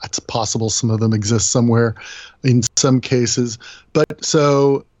it's possible some of them exist somewhere in some cases, but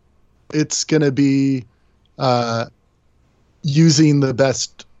so it's going to be using the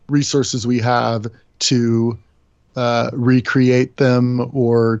best resources we have to recreate them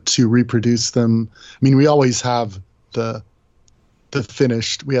or to reproduce them. I mean, we always have the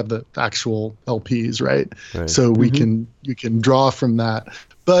finished, we have the actual LPs, right? So you can draw from that.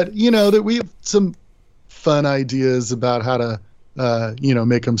 But that we have some fun ideas about how to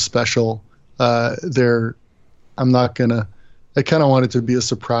make them special. I kind of want it to be a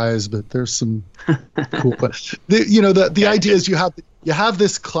surprise, but there's some cool. The idea is you have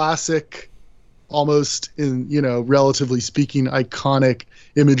this classic, almost in relatively speaking, iconic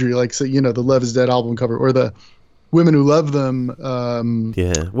imagery, like the Love Is Dead album cover or the Women Who Love Them.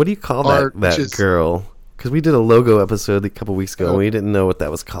 What do you call that girl? Because we did a logo episode a couple weeks ago, and we didn't know what that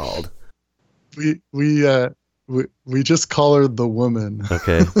was called. We just call her the Woman.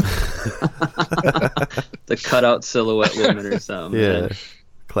 Okay. The cutout silhouette woman or something. Yeah.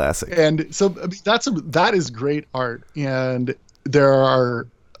 Classic. And so that is great art, and there are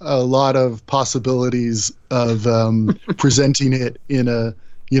a lot of possibilities of presenting it in a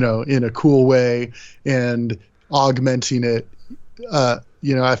cool way and augmenting it. I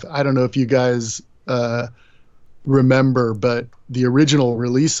don't know if you guys remember, but the original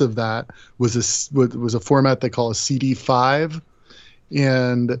release of that was a format they call a CD5,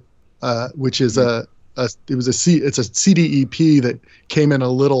 and which is it's a CD EP that came in a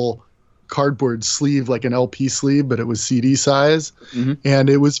little cardboard sleeve, like an LP sleeve, but it was CD size, and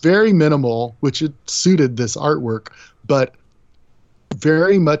it was very minimal, which it suited this artwork, but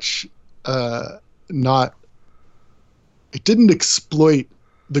very much not. It didn't exploit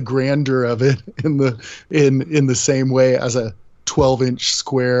the grandeur of it in the same way as a 12-inch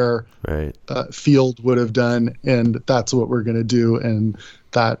square field would have done, and that's what we're going to do, and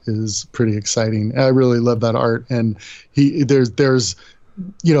that is pretty exciting. I really love that art, and there's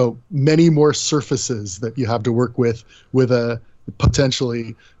many more surfaces that you have to work with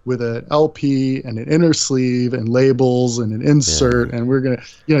potentially with an LP and an inner sleeve and labels and an insert, and we're gonna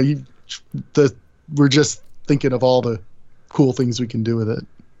we're just thinking of all the cool things we can do with it.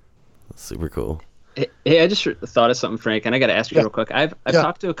 Super cool. Hey, I just thought of something, Frank, and I got to ask you real quick. I've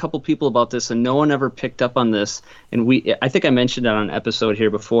talked to a couple people about this, and no one ever picked up on this. And I think I mentioned it on an episode here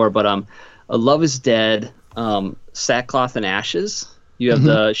before, but A Love Is Dead, Sackcloth and Ashes. You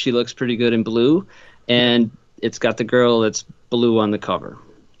have She Looks Pretty Good in blue, and it's got the girl that's blue on the cover.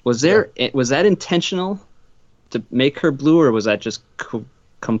 Was that intentional to make her blue, or was that just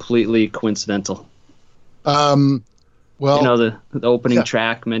completely coincidental? Well, the opening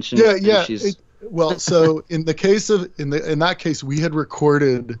track mentioned. She's... so in that case, we had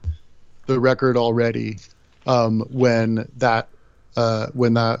recorded the record already when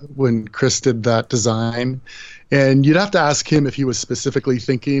Chris did that design, and you'd have to ask him if he was specifically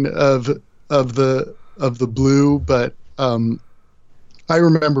thinking of the blue, but I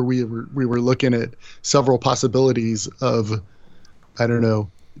remember we were looking at several possibilities of, I don't know,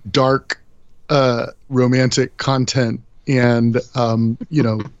 dark romantic content, and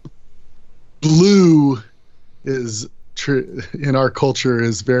blue is in our culture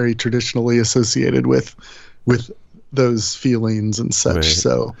is very traditionally associated with those feelings and such. Right.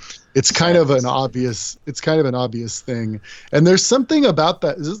 So it's kind of an obvious thing. And there's something about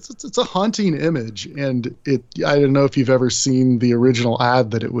that. It's a haunting image, and I don't know if you've ever seen the original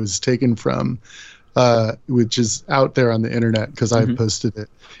ad that it was taken from, which is out there on the internet because I've posted it.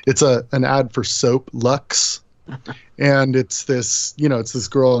 It's an ad for soap, Lux. And it's this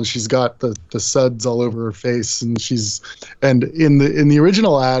girl, and she's got the suds all over her face, and in the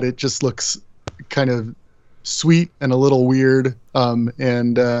original ad, it just looks kind of sweet and a little weird. And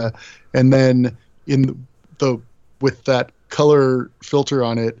then with that color filter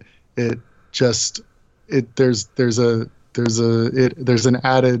on it, there's an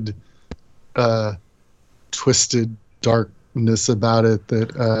added twisted darkness about it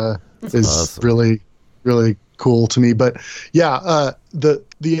that is awesome. Really, really cool to me. But yeah, the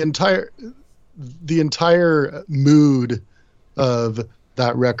entire mood of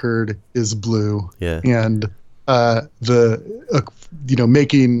that record is blue. Yeah. And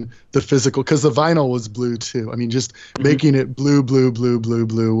making the physical, because the vinyl was blue too. I mean, just making it blue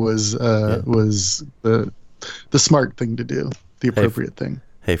was the smart thing to do, the appropriate thing.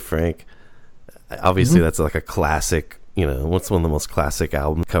 Hey Frank, obviously that's like a classic, what's one of the most classic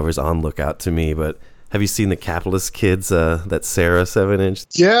album covers on Lookout to me, but have you seen the Capitalist Kids, that Sarah 7-inch?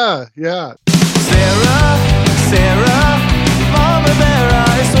 Yeah. Sarah, Mama Bear,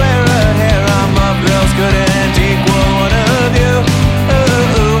 I swear a harem of girls couldn't equal one of you.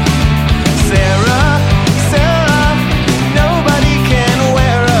 Ooh. Sarah, nobody can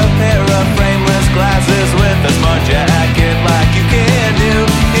wear a pair of frameless glasses with a smart jacket like you can do.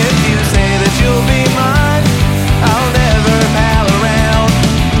 If you say that you'll be mine, I'll never pal around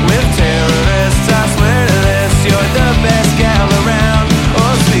with terrorists. I swear to this, you're the best gal around.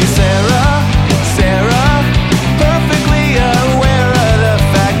 Oh, see, Sarah, perfectly aware of the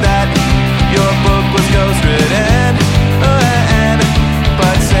fact that your book was ghostwritten.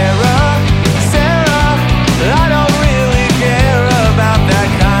 But Sarah, I don't really care about that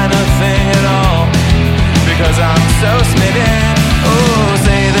kind of thing at all, because I'm so smitten. Oh,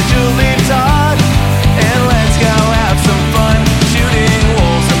 say that you'll leave Todd and let's go have some fun, shooting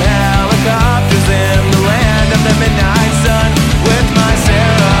wolves from helicopters in the land of the midnight sun with my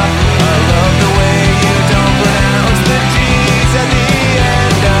Sarah. I love the way you don't pronounce the G's at the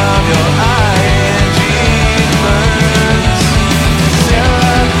end of your ing words.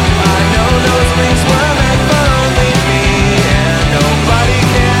 Sarah, I know those things were meant for only me, and nobody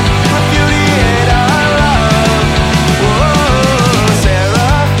can repudiate our love. Whoa,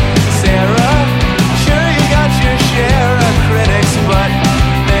 Sarah, sure you got your share of critics, but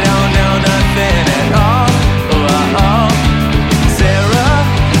they don't know nothing at all. Sarah,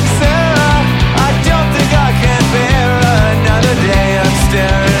 I don't think I can bear another day of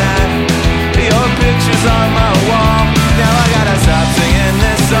staring at your pictures on my wall. Now I gotta stop singing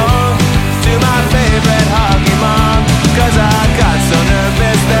this song to my favorite hockey mom, 'cause I got so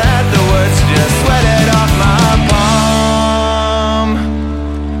nervous that the words just sweated off my palm.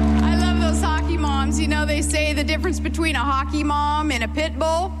 I love those hockey moms. They say the difference between a hockey mom and a pit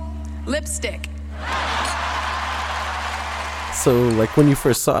bull? Lipstick. So, like, when you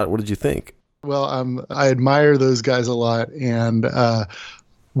first saw it, what did you think? Well, I admire those guys a lot, and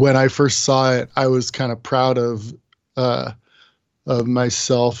when I first saw it, I was kind of proud of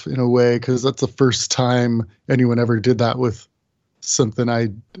myself in a way, because that's the first time anyone ever did that with something a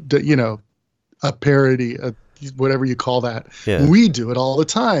parody, whatever you call that. Yeah. We do it all the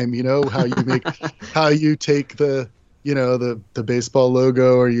time. How you take the baseball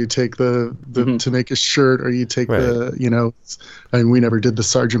logo, or you take the to make a shirt, or you take we never did the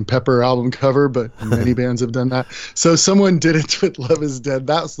Sgt. Pepper album cover, but many bands have done that. So someone did it with Love Is Dead.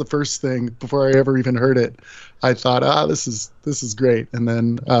 That was the first thing before I ever even heard it. I thought, this is great. And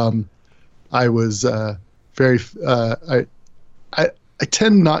then I was very I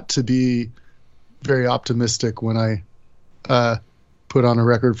tend not to be very optimistic when I put on a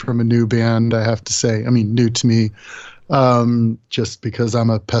record from a new band, I have to say. I mean, new to me, just because I'm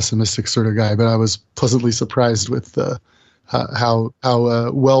a pessimistic sort of guy. But I was pleasantly surprised with how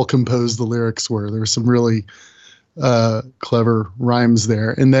well composed the lyrics were. There were some really clever rhymes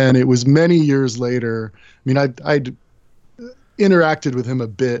there. And then it was many years later. I mean, I'd interacted with him a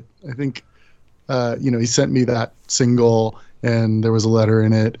bit. I think, he sent me that single, and there was a letter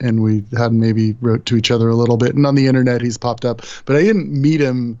in it, and we had maybe wrote to each other a little bit. And on the internet, he's popped up. But I didn't meet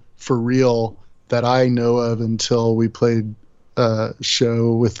him for real that I know of until we played a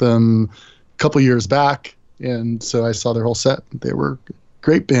show with them a couple years back. And so I saw their whole set. They were a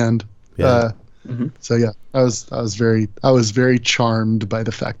great band. Yeah. So yeah, I was very charmed by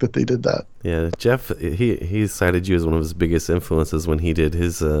the fact that they did that. Yeah, Jeff, he cited you as one of his biggest influences when he did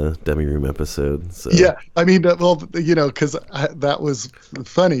his Dummy Room episode. So. Yeah, I mean, because that was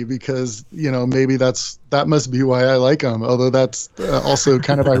funny, because maybe that must be why I like him. Although that's also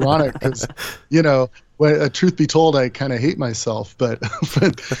kind of ironic, because when truth be told, I kind of hate myself. But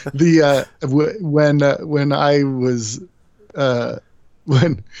the when I was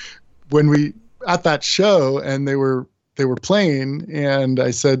when we at that show, and they were playing, and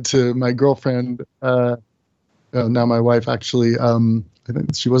I said to my girlfriend, now my wife actually, I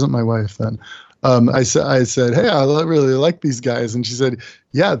think she wasn't my wife then. I said, hey, I really like these guys. And she said,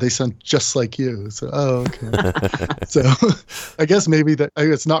 yeah, they sound just like you. So, oh, okay. So I guess maybe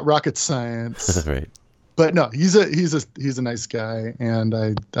it's not rocket science. Right. But no, he's a nice guy. And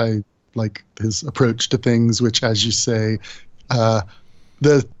I like his approach to things, which, as you say,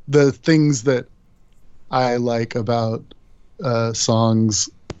 the things that I like about songs,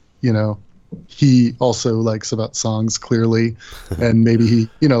 he also likes about songs clearly, and maybe he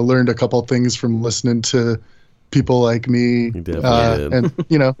learned a couple things from listening to people like me, and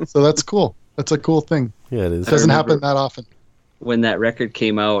so that's cool. That's a cool thing. Yeah, it is. It doesn't happen that often. When that record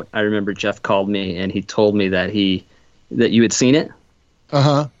came out, I remember Jeff called me and he told me that you had seen it.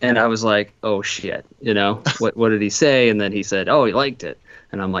 And I was like, oh shit, what did he say? And then he said, oh, he liked it.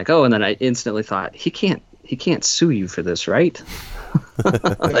 And I'm like, oh, and then I instantly thought, he can't sue you for this, right?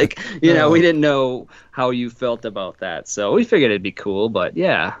 Like, we didn't know how you felt about that, so we figured it'd be cool. But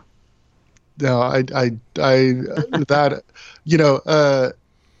yeah, no, I that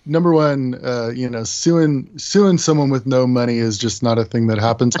number one, suing someone with no money is just not a thing that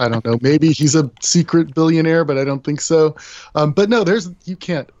happens. I don't know, maybe he's a secret billionaire, but I don't think so. But no, you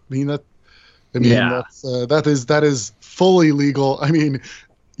can't. That is fully legal. I mean,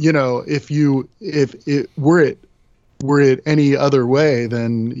 if it were it any other way,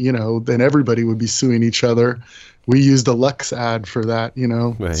 then everybody would be suing each other. We used a Lux ad for that,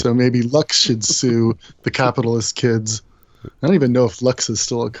 Right. So maybe Lux should sue the capitalist kids. I don't even know if Lux is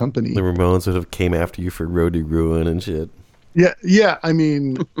still a company. The Ramones would have came after you for Road to Ruin and shit. Yeah. I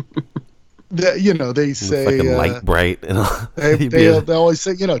mean, they say fucking Light Bright and all. They always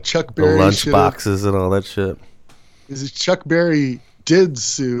say, Chuck Berry, the lunch boxes and all that shit. Chuck Berry did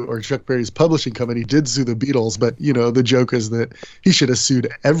sue, or Chuck Berry's publishing company did sue the Beatles, but the joke is that he should have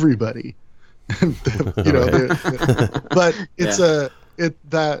sued everybody. But it's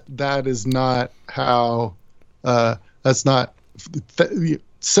that is not how. That's not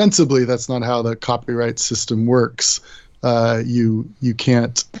sensibly. That's not how the copyright system works. You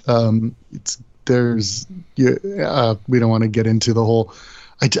can't. We don't want to get into the whole.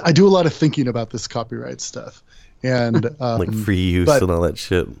 I do a lot of thinking about this copyright stuff, and like free use and all that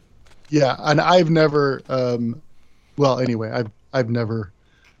shit. Yeah, and I've never. I've never.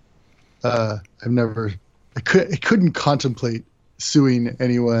 I couldn't contemplate suing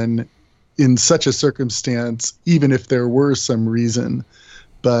anyone in such a circumstance, even if there were some reason.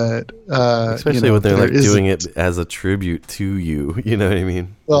 But especially when they're doing it as a tribute to you, you know what I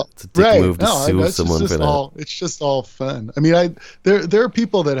mean? Well, it's a dick move to sue someone for that. It's just all fun. I mean, there are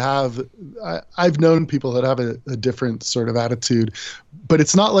people that have. I've known people that have a different sort of attitude, but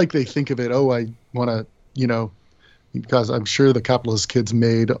it's not like they think of it. Oh, I want to, because I'm sure the capitalist kids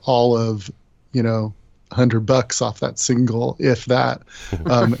made all of, $100 off that single, if that,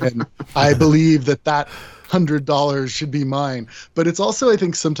 and I believe that $100 should be mine. But it's also, I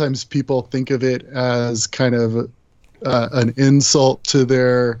think sometimes people think of it as kind of an insult to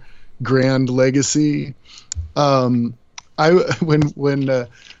their grand legacy. During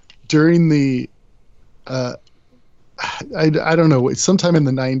the I don't know, sometime in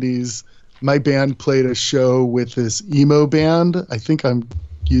the 90s, my band played a show with this emo band. I think I'm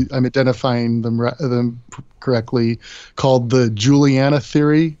identifying them correctly, called the Juliana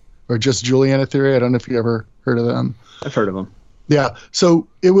Theory, or just Juliana Theory. I don't know if you ever heard of them. I've heard of them. Yeah. So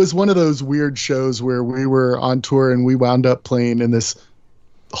it was one of those weird shows where we were on tour and we wound up playing in this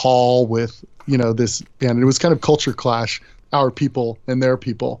hall with, this band. It was kind of culture clash, our people and their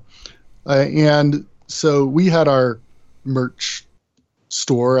people. And so we had our merch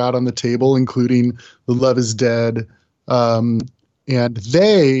store out on the table, including the Love is Dead. And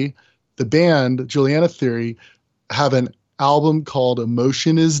the band, Juliana Theory, have an album called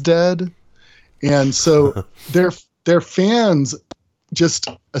Emotion is Dead. And so their fans just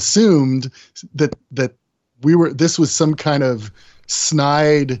assumed that this was some kind of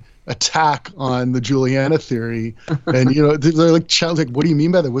snide attack on the Juliana Theory. And, they're like, what do you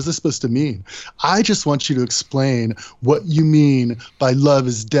mean by that? What's this supposed to mean? I just want you to explain what you mean by love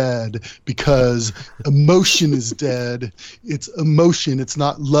is dead, because emotion is dead. It's emotion. It's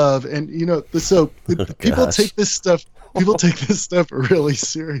not love. And, people take this stuff really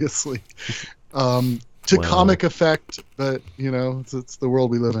seriously, to comic effect, but it's the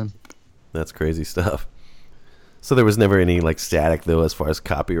world we live in. That's crazy stuff. So there was never any static though, as far as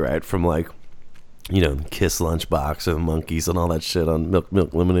copyright from Kiss Lunchbox or the Monkees and all that shit on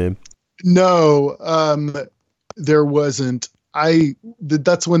Milk Lemonade. No, there wasn't.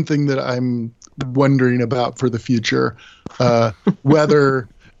 That's one thing that I'm wondering about for the future, whether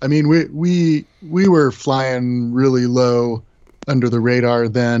I mean, we were flying really low under the radar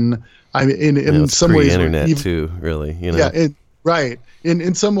then. I mean, in some ways, internet too, really. You know? Yeah, right.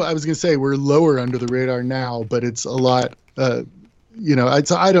 In some way, I was going to say we're lower under the radar now, but it's a lot. You know, I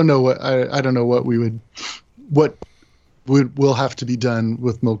don't know what I don't know what will have to be done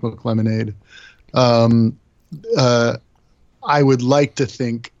with Milk Milk Lemonade. I would like to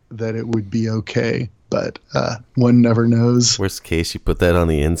think that it would be okay, but one never knows. Worst case, you put that on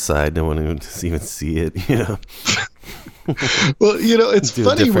the inside. No one would even see it. You know. Well, you know, it's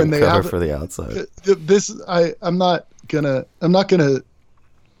funny when they have for the outside. This I'm not gonna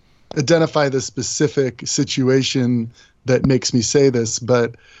identify the specific situation that makes me say this,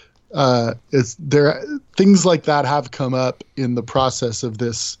 but things like that have come up in the process of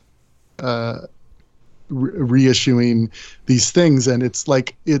this reissuing these things, and it's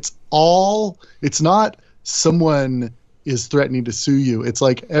like it's not someone is threatening to sue you. It's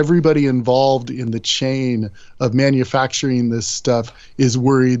like everybody involved in the chain of manufacturing this stuff is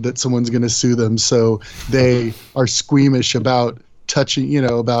worried that someone's going to sue them, so they are squeamish about touching, you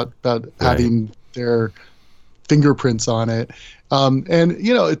know, about having their fingerprints on it. And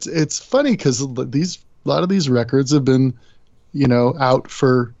you know, it's funny because a lot of these records have been, you know, out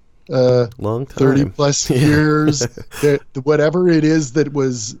for long time, 30 plus years. Whatever it is that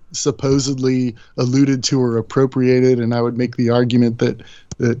was supposedly alluded to or appropriated, and I would make the argument that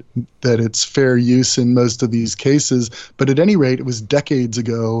it's fair use in most of these cases. But at any rate, it was decades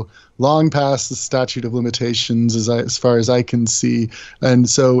ago, long past the statute of limitations, as far as I can see. And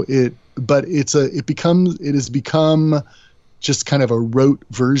so it has become just kind of a rote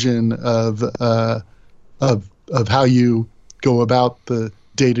version of how you go about the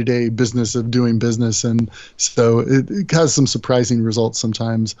day-to-day business of doing business, and so it has some surprising results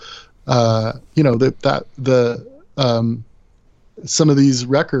sometimes. You know, some of these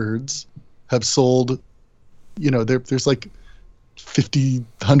records have sold, you know, there's like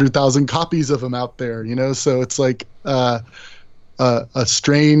 100,000 copies of them out there, you know, so it's like a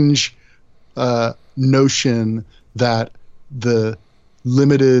strange notion that the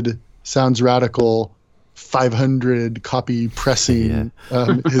limited Sounds Radical 500 copy pressing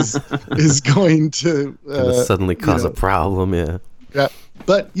is going to suddenly cause a problem. Yeah,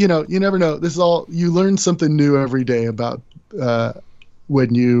 but you know, you never know. This is all, you learn something new every day about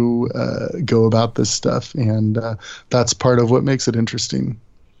when you go about this stuff, and that's part of what makes it interesting.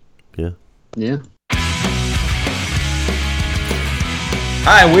 Yeah.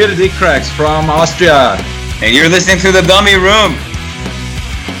 Hi, we're the Dick Cracks from Austria, and you're listening to The Dummy Room.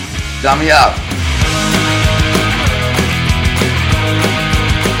 Dummy up.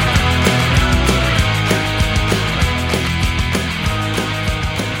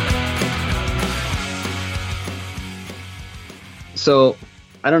 So,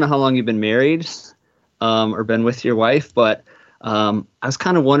 I don't know how long you've been married or been with your wife, but I was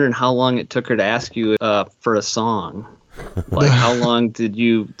kind of wondering how long it took her to ask you for a song. Like, how long did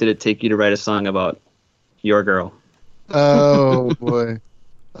it take you to write a song about your girl? Oh boy.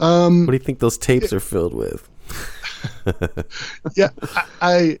 What do you think those tapes are filled with? Yeah,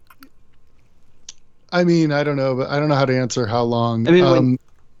 I mean, I don't know, but I don't know how to answer how long. I mean,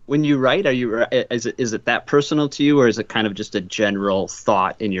 when you write, is it that personal to you, or is it kind of just a general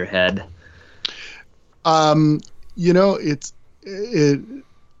thought in your head? You know, it's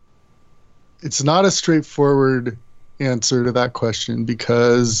not a straightforward answer to that question,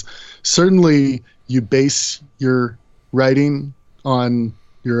 because certainly you base your writing on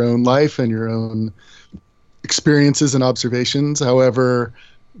your own life and your own experiences and observations. However,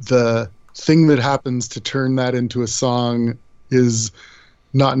 the thing that happens to turn that into a song is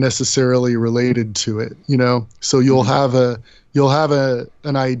not necessarily related to it, you know. So you'll have an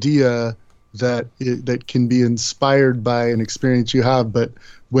idea that can be inspired by an experience you have, but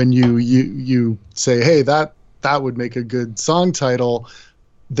when you say, hey, that would make a good song title,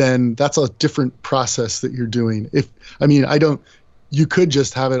 then that's a different process that you're doing. You could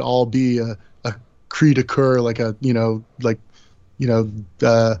just have it all be a cri de coeur, like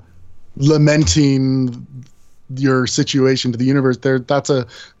lamenting your situation to the universe. That's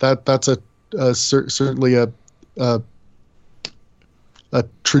certainly a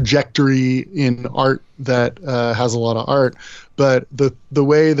trajectory in art that has a lot of art, but the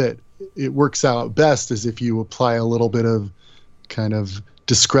way that it works out best is if you apply a little bit of kind of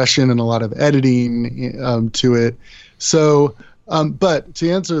discretion and a lot of editing to it. So, but to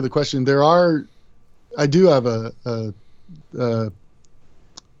answer the question, I do have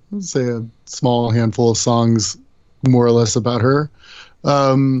let's say a small handful of songs, more or less, about her,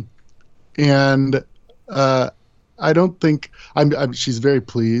 and I don't think she's very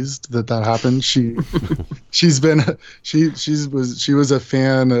pleased that happened. She was a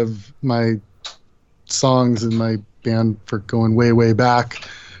fan of my songs in my band for going way, way back.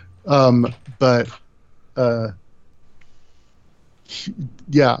 But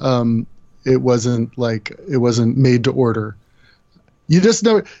it wasn't made to order. You just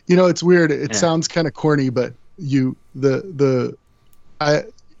know, it's weird. It sounds kind of corny, but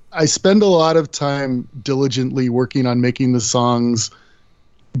I spend a lot of time diligently working on making the songs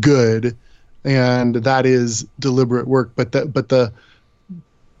good, and that is deliberate work. But the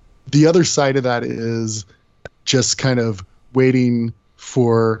other side of that is just kind of waiting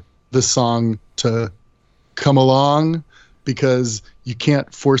for the song to come along, because you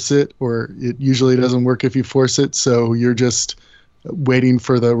can't force it, or it usually doesn't work if you force it. So you're just waiting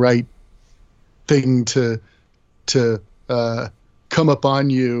for the right thing to come up on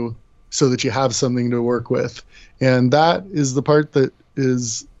you so that you have something to work with. And that is the part that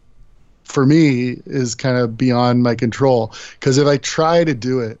is, for me, is kind of beyond my control. Because if I try to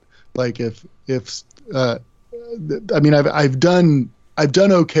do it, like I've done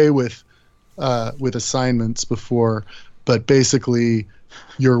okay with assignments before, but basically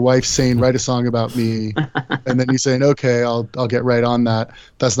your wife saying, write a song about me, and then you saying, okay, I'll get right on that.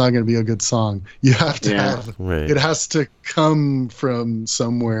 That's not going to be a good song. You have to it has to come from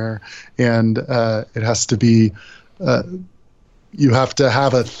somewhere, and it has to be, you have to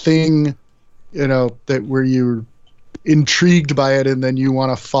have a thing, that where you're intrigued by it, and then you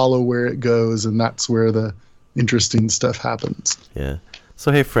want to follow where it goes, and that's where the interesting stuff happens. Yeah.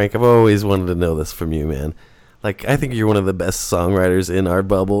 So, hey, Frank, I've always wanted to know this from you, man. Like, I think you're one of the best songwriters in our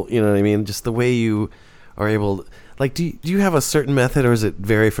bubble. You know what I mean? Just the way you are able... Like, do you have a certain method, or does it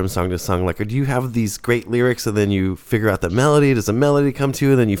vary from song to song? Like, or do you have these great lyrics, and then you figure out the melody? Does a melody come to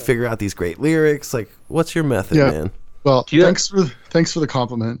you, and then you figure out these great lyrics? Like, what's your method, man? Well, thanks for the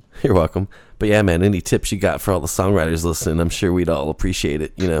compliment. You're welcome. But yeah, man, any tips you got for all the songwriters listening? I'm sure we'd all appreciate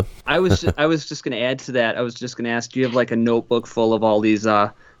it, I was just going to add to that. I was just going to ask, do you have like a notebook full of all these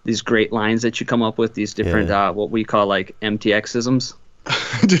great lines that you come up with, these different what we call like MTX-isms?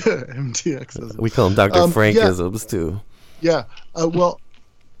 MTX-isms. We call them Dr. Frank-isms too. Yeah.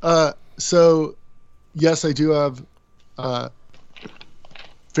 So yes, I do have a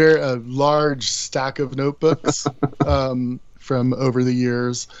large stack of notebooks from over the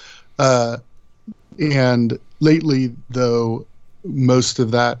years. And lately, though, most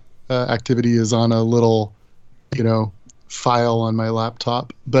of that activity is on a little, file on my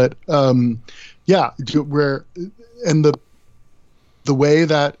laptop. But the way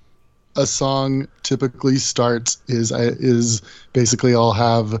that a song typically starts is basically I'll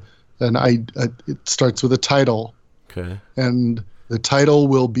have it starts with a title. Okay. And the title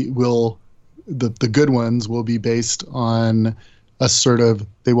the good ones will be based on a sort of,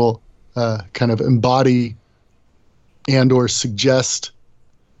 they will kind of embody and or suggest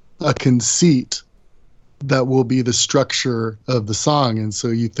a conceit that will be the structure of the song. And so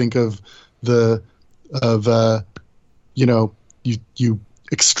you think of you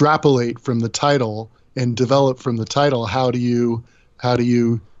extrapolate from the title and develop from the title. How do you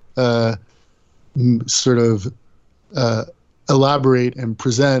sort of elaborate and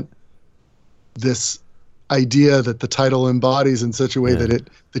present this idea that the title embodies in such a way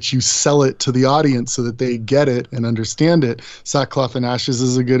that you sell it to the audience so that they get it and understand it. Sackcloth and Ashes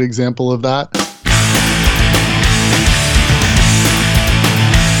is a good example of that.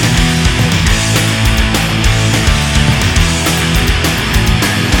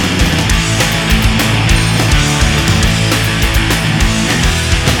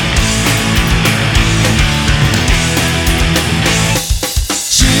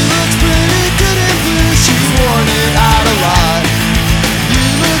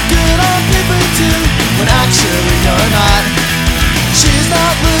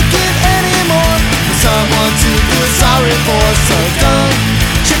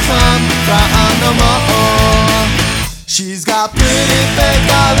 She's got pretty fake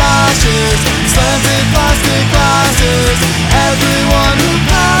eyelashes, slanted plastic glasses. Everyone who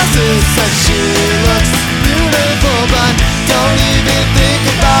passes says she looks beautiful, but don't even think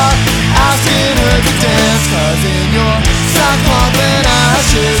about asking her to dance. 'Cause in your sackcloth and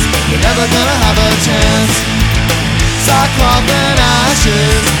ashes, you're never gonna have a chance. Sackcloth and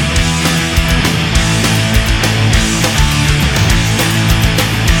ashes.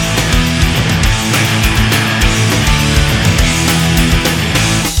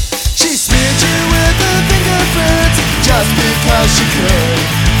 Just because she could.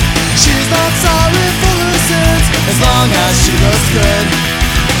 She's not sorry for her sins as long as she looks good.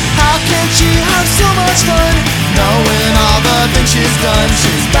 How can she have so much fun Knowing all the things she's done,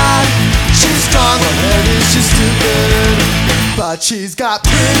 she's bad, she's strong, or maybe she's stupid. But she's got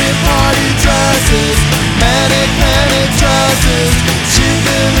pretty party dresses, manic dresses. She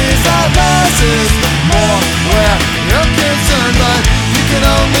believes that less is more where you're concerned. But you can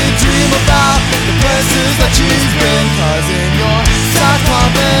only dream about the places that she's been. Cause in your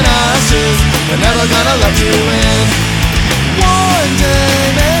sackcloth and ashes, they're never gonna let you in. One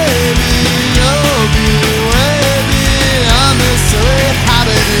day maybe you'll be wavy on this silly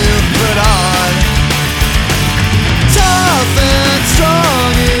habit you put on. Tough and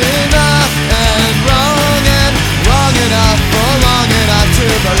strong enough and wrong enough for long enough to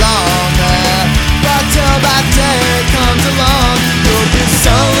belong there. But till that day comes along, you'll be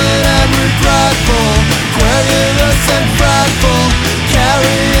sullen and regretful, querulous and fretful,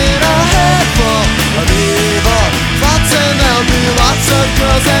 carrying a head full of evil thoughts. And there'll be lots of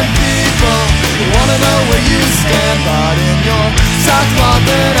girls and people who wanna know where you stand. But in your sackcloth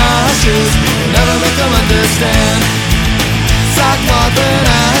and ashes, you'll never make them understand. Sackcloth and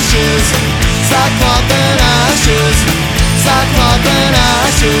ashes, sackcloth and ashes, sackcloth and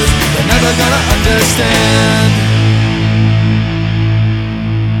ashes, they're never gonna understand.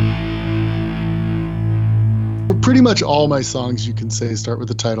 Pretty much all my songs, you can say, start with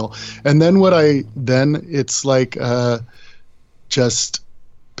the title. And then it's like just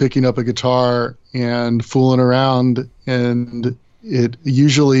picking up a guitar and fooling around, and it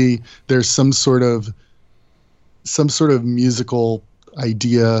usually there's some sort of musical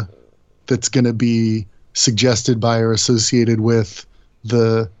idea that's going to be suggested by or associated with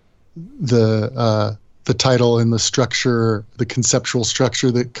the title and the structure, the conceptual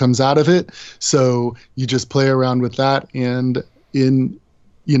structure that comes out of it. So you just play around with that, and in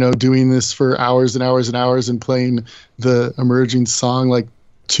doing this for hours and hours and hours and playing the emerging song like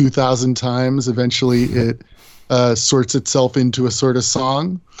 2,000 times, eventually it sorts itself into a sort of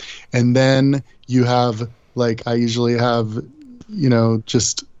song. And then you have, like, I usually have,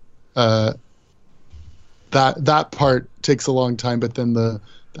 just that part takes a long time, but then the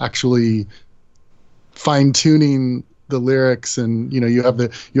actually fine-tuning the lyrics, and you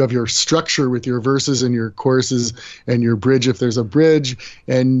have your structure with your verses and your choruses and your bridge if there's a bridge,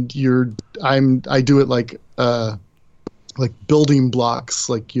 and I do it like building blocks.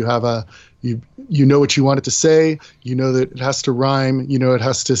 Like you have you know what you want it to say, that it has to rhyme, it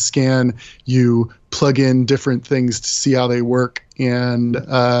has to scan, you plug in different things to see how they work, and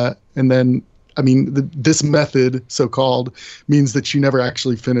then this method, so-called, means that you never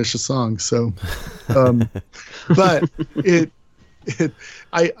actually finish a song. So, but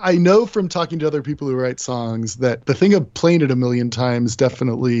I know from talking to other people who write songs that the thing of playing it a million times,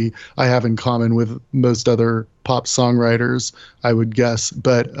 definitely I have in common with most other pop songwriters, I would guess.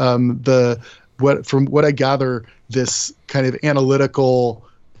 But from what I gather, this kind of analytical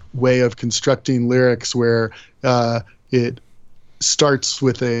way of constructing lyrics, where it starts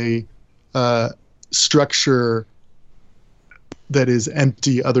with a structure that is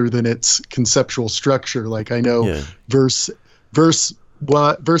empty other than its conceptual structure. Like I know verse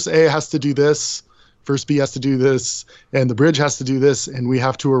A has to do this, verse B has to do this, and the bridge has to do this, and we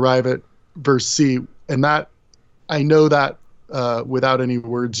have to arrive at verse C. And that I know that without any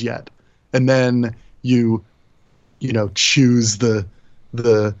words yet. And then you choose the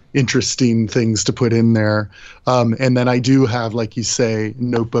interesting things to put in there. And then I do have, like you say,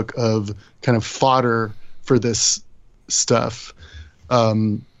 notebook of kind of fodder for this stuff.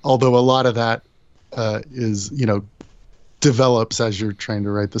 Although a lot of that is, develops as you're trying to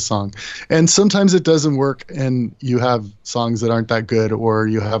write the song. And sometimes it doesn't work, and you have songs that aren't that good, or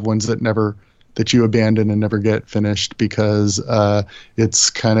you have ones that you abandon and never get finished because it's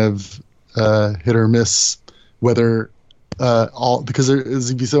kind of hit or miss, whether because there,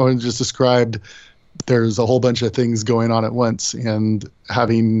 as you just described, there's a whole bunch of things going on at once, and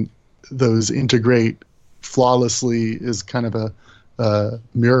having those integrate flawlessly is kind of a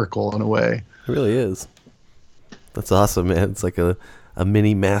miracle in a way. It really is. That's awesome, man. It's like a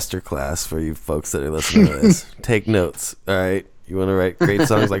mini masterclass for you folks that are listening to this. Take notes, all right? You want to write great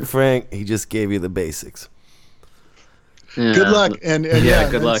songs like Frank? He just gave you the basics. Yeah. Good luck, and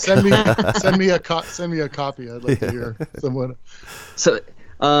good luck. Send me a copy. I'd like to hear someone. So,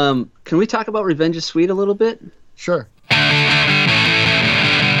 can we talk about Revenge is Sweet a little bit? Sure.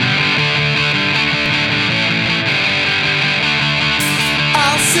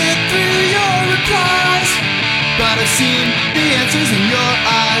 I'll sit through your replies, but I've seen the answers in your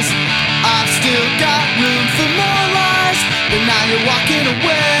eyes. I've still got room for more lies, but now you're walking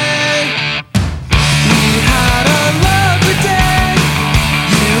away. We had a lovely day.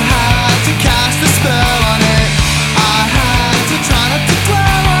 You had to cast a spell on it.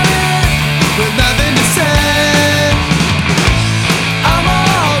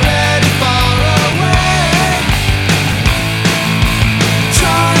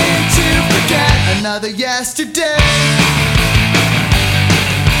 yesterday.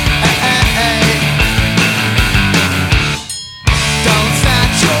 Don't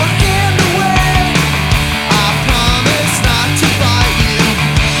snatch your hand away. I promise not to bite you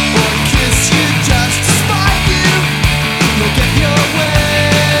or kiss you just to spite you. You'll get your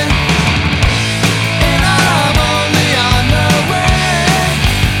way, and I'm only on the way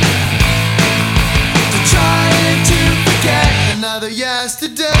to trying to forget another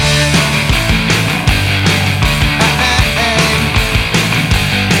yesterday.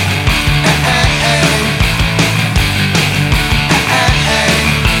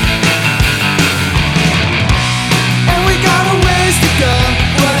 And we got a ways to go.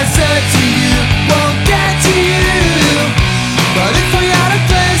 What I said to you won't get to you, but if we had a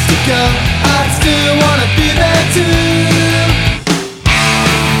place to go, I'd still wanna be there too.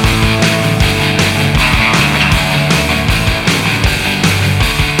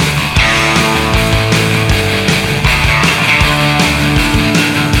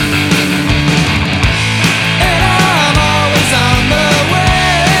 And I'm always on the way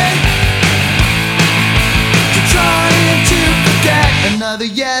to trying to forget another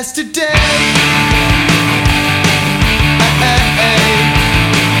yesterday.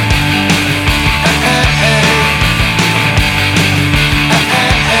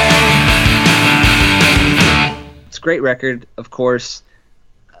 It's a great record, of course.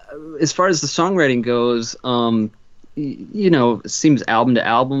 As far as the songwriting goes, you know, it seems album to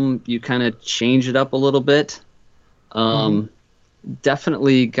album you kind of change it up a little bit.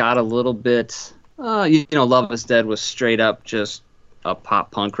 Definitely got a little bit. You know, Love Is Dead was straight up just a pop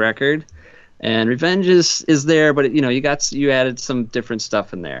punk record, and Revenge is there, but you know, you added some different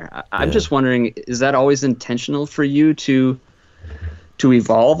stuff in there. I'm just wondering, is that always intentional for you to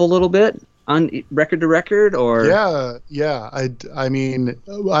evolve a little bit on record to record, or? Yeah. I mean,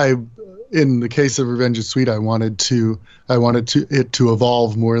 in the case of Revenge is Sweet, I wanted it to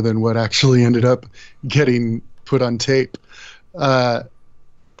evolve more than what actually ended up getting put on tape. I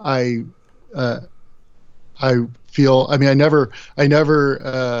feel, I mean, I never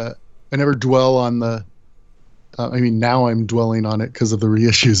dwell on the, I mean, now I'm dwelling on it because of the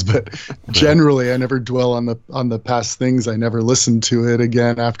reissues, but generally I never dwell on the past things. I never listen to it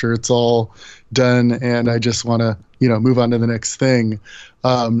again after it's all done, and I just want to, you know, move on to the next thing.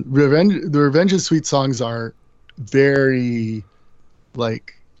 The Revenge is Sweet songs are very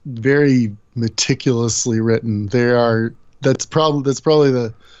meticulously written. That's probably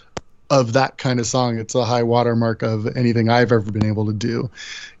the, of that kind of song, it's a high watermark of anything I've ever been able to do.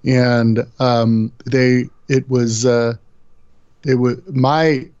 And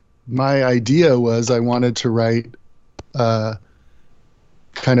my idea was I wanted to write kind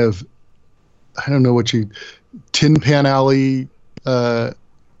of, I don't know what Tin Pan Alley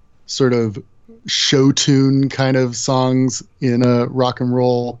sort of show tune kind of songs in a rock and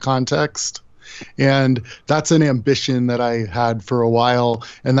roll context. And that's an ambition that I had for a while,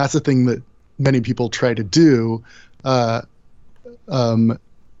 and that's a thing that many people try to do. Well,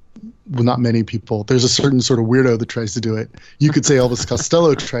 not many people. There's a certain sort of weirdo that tries to do it. You could say Elvis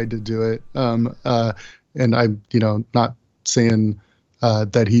Costello tried to do it, and I'm, you know, not saying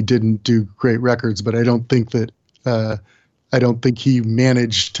that he didn't do great records, but I don't think he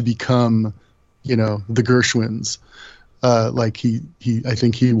managed to become, you know, the Gershwins. Like I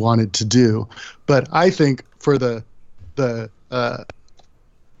think he wanted to do. But I think for the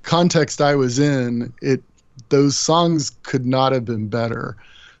context I was in, those songs could not have been better.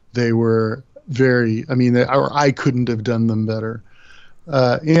 They were very, I mean, or I couldn't have done them better.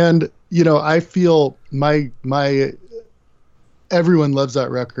 And, you know, I feel everyone loves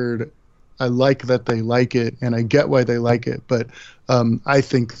that record. I like that they like it, and I get why they like it. But I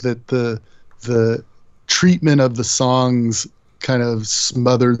think that the treatment of the songs kind of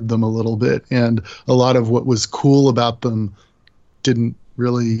smothered them a little bit, and a lot of what was cool about them didn't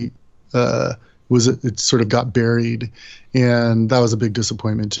really it sort of got buried, and that was a big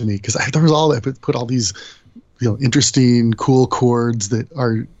disappointment to me, because I put all these, you know, interesting cool chords that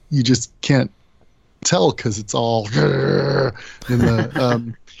are, you just can't tell because it's all in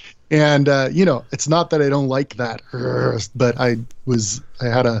the and you know, it's not that I don't like that, but I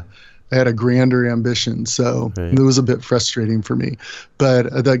had a grander ambition, so it was a bit frustrating for me. But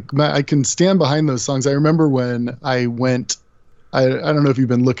I can stand behind those songs. I remember when I went, I don't know if you've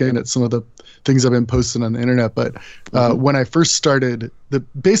been looking at some of the things I've been posting on the internet, but when I first started,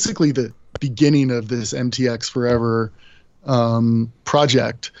 basically the beginning of this MTX Forever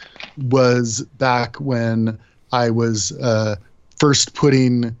project was back when I was first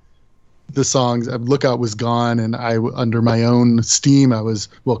putting the songs. Lookout was gone, and under my own steam,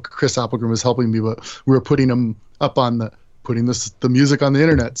 Chris Applegrim was helping me, but we were putting them up on the music on the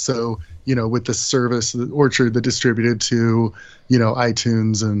internet. So, with the service, the Orchard that distributed to,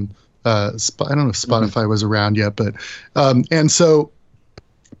 iTunes and I don't know if Spotify was around yet, but and so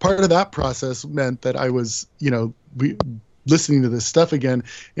part of that process meant that I was, listening to this stuff again,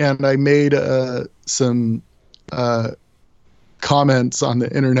 and I made some comments on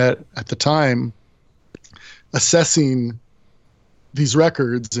the internet at the time, assessing these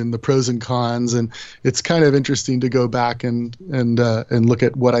records and the pros and cons, and it's kind of interesting to go back and look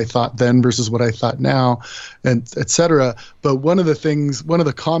at what I thought then versus what I thought now, and etc. But one of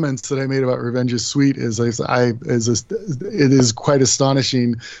the comments that I made about Revenge is Sweet is it is quite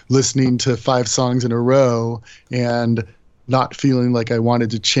astonishing listening to 5 songs in a row and not feeling like I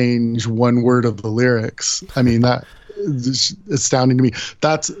wanted to change one word of the lyrics. I mean, that is astounding to me.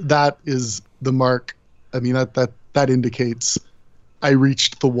 That is the mark. I mean, that indicates I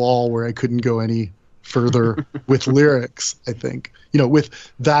reached the wall where I couldn't go any further with lyrics, I think. With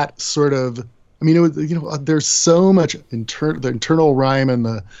that sort of, I mean, it was, there's so much the internal rhyme and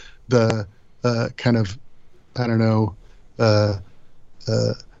the kind of, I don't know,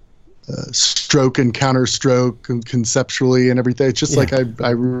 stroke and counterstroke conceptually and everything. It's just like I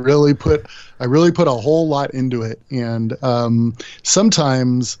really put a whole lot into it. And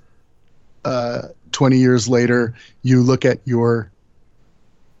sometimes 20 years later, you look at your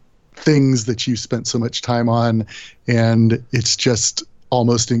things that you spent so much time on, and it's just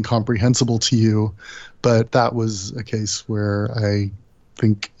almost incomprehensible to you. But that was a case where I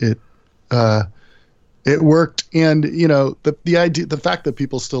think it worked. And the fact that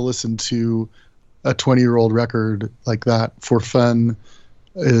people still listen to a 20-year-old record like that for fun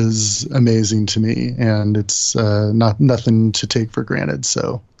is amazing to me, and it's nothing to take for granted.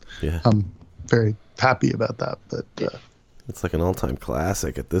 So I'm very happy about that. But it's like an all-time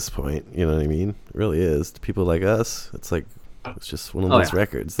classic at this point. You know what I mean? It really is. To people like us, it's just one of those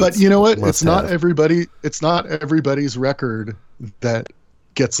records. But you know what? It's not everybody's record that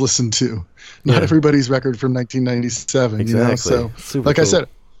gets listened to. Not everybody's record from 1997. Exactly. So, super like cool. I said,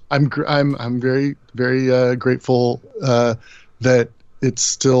 I'm very, very grateful that it's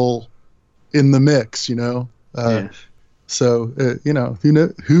still in the mix. So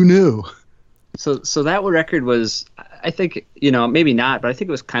who knew? So that record was, I think, maybe not, but I think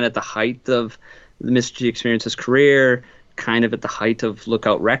it was kind of at the height of the Mr. G Experience's career, kind of at the height of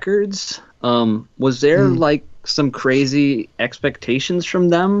Lookout Records. Was there like some crazy expectations from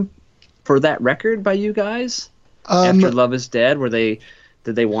them for that record by you guys after Love Is Dead?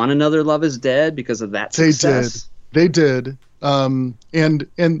 Did they want another Love Is Dead because of that success? They did. And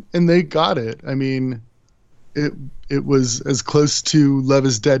they got it. I mean, it was as close to Love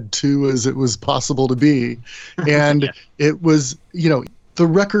Is Dead 2 as it was possible to be. And it was, the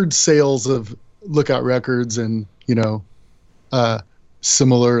record sales of Lookout Records and,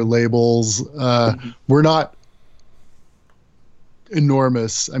 similar labels were not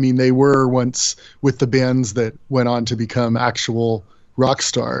enormous. I mean, they were once with the bands that went on to become actual rock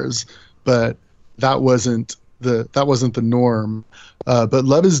stars, but that wasn't the norm. But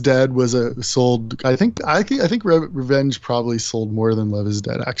Love Is Dead was sold. I think Revenge probably sold more than Love Is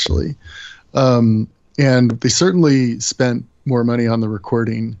Dead, actually. And they certainly spent more money on the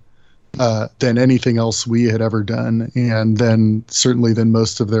recording than anything else we had ever done, and then certainly than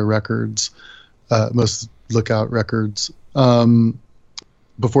most of their records, most Lookout records,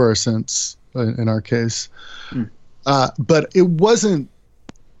 before or since, in our case. But it wasn't.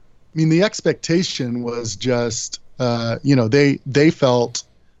 I mean, the expectation was just, they felt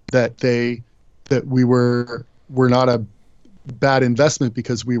that we were not a bad investment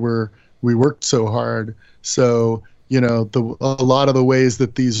because we worked so hard. So, a lot of the ways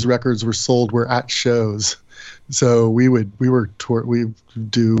that these records were sold were at shows. So we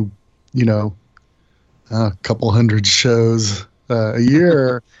do, a couple hundred shows a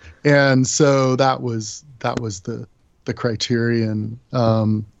year. And so that was the criterion.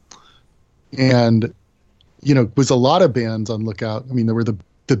 And, was a lot of bands on Lookout. I mean, there were the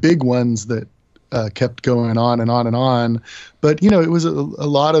big ones that kept going on and on and on. But, it was a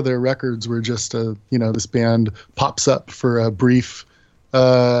lot of their records were just, this band pops up for a brief,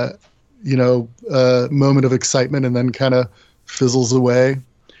 moment of excitement and then kind of fizzles away.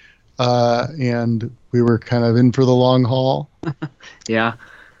 And we were kind of in for the long haul. Yeah.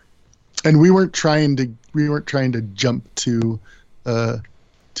 And we weren't trying to jump to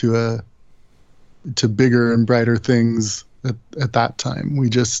bigger and brighter things at that time. We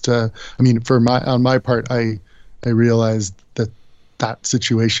just, on my part, I realized that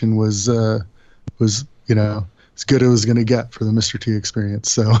situation was as good as it was going to get for the Mr. T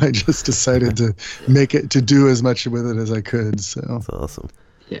experience. So I just decided to do as much with it as I could. So that's awesome.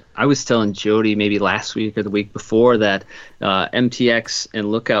 Yeah, I was telling Jody maybe last week or the week before that MTX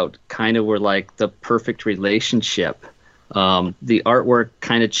and Lookout kind of were like the perfect relationship. The artwork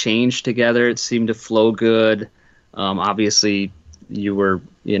kind of changed together. It seemed to flow good. Obviously, you were,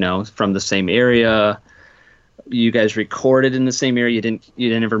 from the same area. You guys recorded in the same area.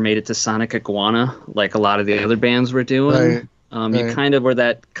 You never made it to Sonic Iguana like a lot of the other bands were doing. Right. You kind of were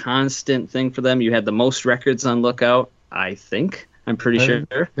that constant thing for them. You had the most records on Lookout, I think. I'm pretty sure.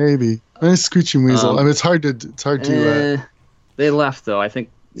 Maybe. Screeching Weasel. it's hard to. They left though. I think.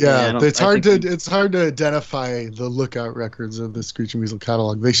 Yeah, it's hard to identify the Lookout records of the Screeching Weasel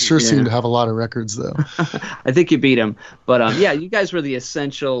catalog. They sure seem to have a lot of records though. I think you beat them, but you guys were the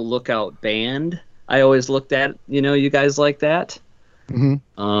essential Lookout band. I always looked at you guys like that.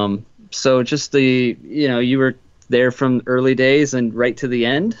 Mm-hmm. So just you were there from early days and right to the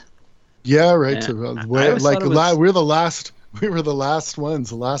end. Yeah, right. We're the last. We were the last ones,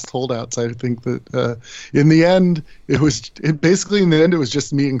 the last holdouts. I think that in the end, it was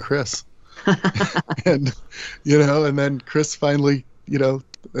just me and Chris, and and then Chris finally,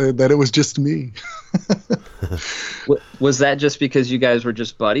 that it was just me. Was that just because you guys were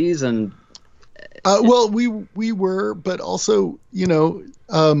just buddies and? Well, we were, but also, there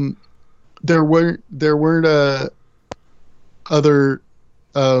weren't other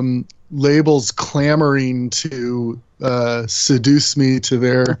labels clamoring to seduce me to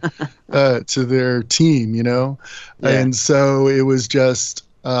their team, and so it was just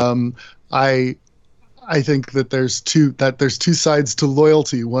I think that there's two sides to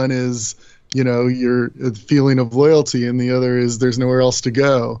loyalty. One is your feeling of loyalty, and the other is there's nowhere else to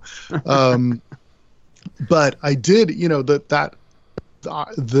go. But I did, the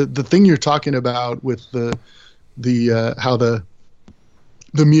thing you're talking about with the how the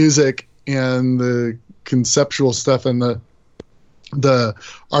music and the conceptual stuff and the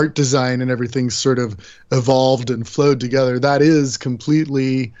art design and everything sort of evolved and flowed together. That is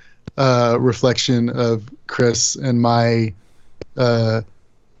completely reflection of Chris and my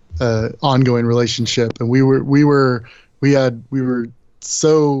ongoing relationship. And we were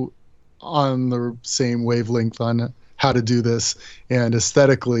so on the same wavelength on how to do this, and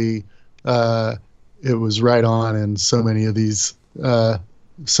aesthetically it was right on in so many of these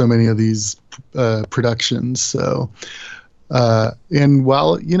productions. So and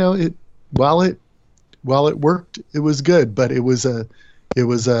while it worked, it was good, but it was a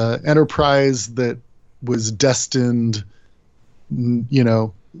enterprise that was destined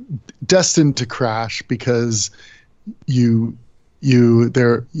to crash, because even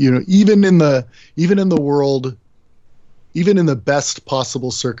in the best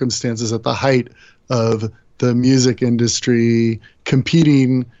possible circumstances, at the height of the music industry,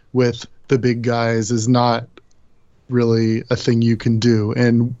 competing with the big guys is not really a thing you can do.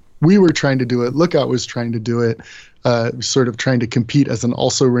 And we were trying to do it. Lookout was trying to do it, sort of trying to compete as an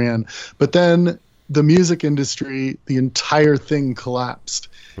also ran. But then the music industry, the entire thing collapsed.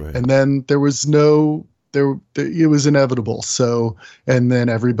 Right. And then it was inevitable. So, and then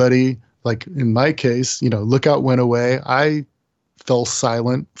everybody, like in my case, Lookout went away. I fell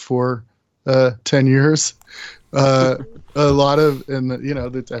silent for 10 years. Everybody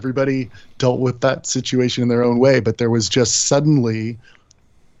dealt with that situation in their own way, but there was just suddenly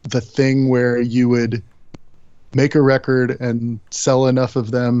the thing where you would make a record and sell enough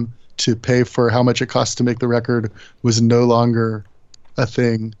of them to pay for how much it cost to make the record was no longer a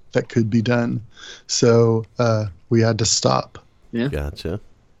thing that could be done. So we had to stop. Yeah. Gotcha.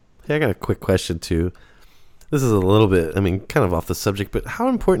 Hey, I got a quick question too. This is a little bit, kind of off the subject, but how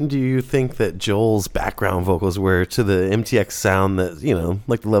important do you think that Joel's background vocals were to the MTX sound that,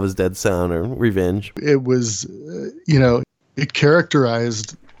 like the Love Is Dead sound or Revenge? It was, it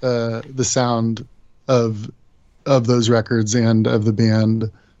characterized the sound of those records and of the band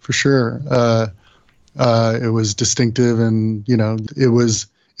for sure. It was distinctive, and, it was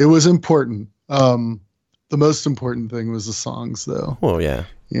important. The most important thing was the songs, though. Oh, yeah.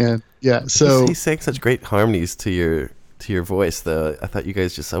 Yeah. So he sang such great harmonies to your voice, though. I thought you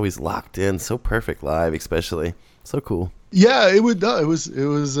guys just always locked in, so perfect live, especially. So cool. Yeah, it was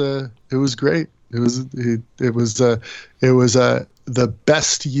great. It was the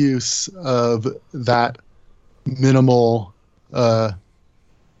best use of that minimal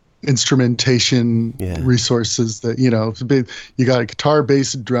instrumentation resources that you got a guitar,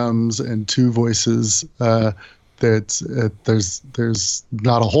 bass, drums, and two voices. There's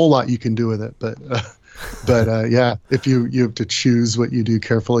not a whole lot you can do with it, but But yeah, if you have to choose what you do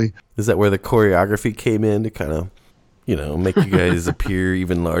carefully. Is that where the choreography came in to kind of, make you guys appear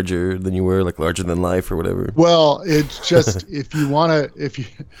even larger than you were, like larger than life or whatever? Well, it's just if you want to,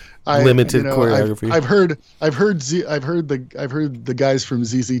 limited choreography. I've heard the guys from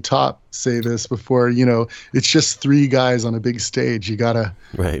ZZ Top say this before. It's just 3 guys on a big stage. You gotta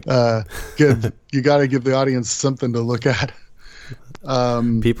give the audience something to look at.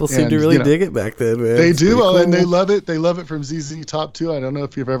 People seem to really dig it back then, man. They do, cool. And they love it. They love it from ZZ Top too. I don't know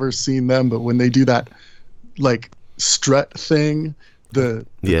if you've ever seen them, but when they do that, like strut thing, the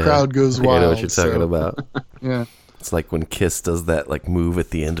crowd goes wild. I know what you're talking about. Yeah. It's like when Kiss does that like move at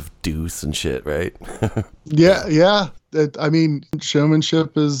the end of Deuce and shit, right? Yeah. I mean,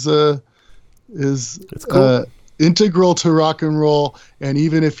 showmanship is cool. Integral to rock and roll, and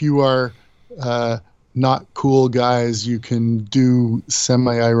even if you are not cool guys, you can do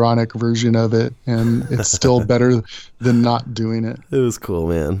semi-ironic version of it, and it's still better than not doing it. It was cool,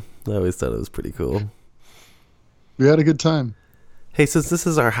 man. I always thought it was pretty cool. We had a good time. Hey, since this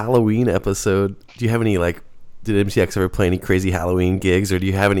is our Halloween episode, do you have any did MCX ever play any crazy Halloween gigs, or do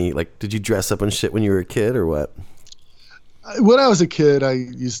you have any did you dress up and shit when you were a kid, or what? When I was a kid, I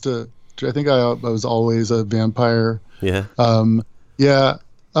think I was always a vampire. Yeah. Yeah.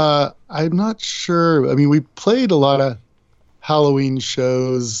 I'm not sure. I mean, we played a lot of Halloween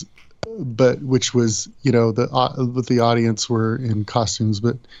shows, but which was, the audience were in costumes,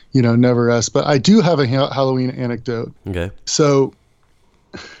 but, never us. But I do have a Halloween anecdote. Okay. So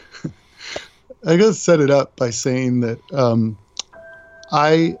I gotta set it up by saying that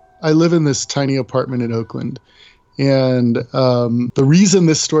I live in this tiny apartment in Oakland. And the reason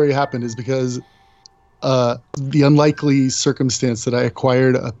this story happened is because the unlikely circumstance that I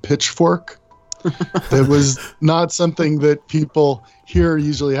acquired a pitchfork. That was not something that people here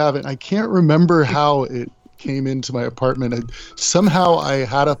usually have. And I can't remember how it came into my apartment. Somehow I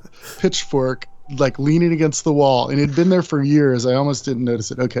had a pitchfork leaning against the wall, and it had been there for years. I almost didn't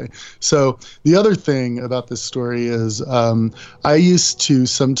notice it. Okay. So the other thing about this story is I used to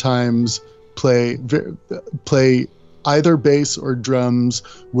sometimes play either bass or drums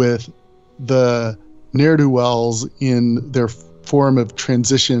with the ne'er-do-wells in their form of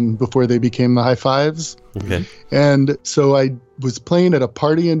transition before they became the High Fives. Okay. And so I was playing at a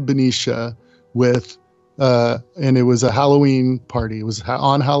party in Benicia with and it was a Halloween party. It was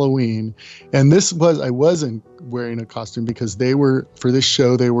on Halloween. And I wasn't wearing a costume because for this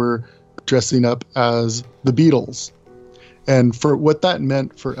show, they were dressing up as the Beatles. And for what that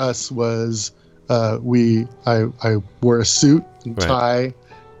meant for us was I wore a suit and tie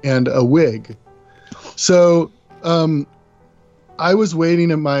and a wig. So I was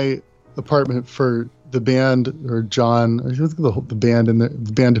waiting at my apartment for the band, or John,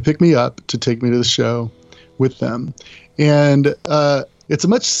 the band to pick me up to take me to the show with them. And it's a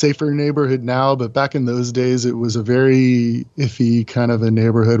much safer neighborhood now, but back in those days, it was a very iffy kind of a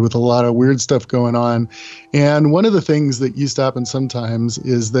neighborhood with a lot of weird stuff going on. And one of the things that used to happen sometimes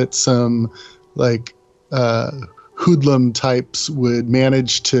is that some hoodlum types would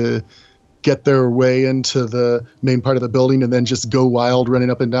manage to get their way into the main part of the building and then just go wild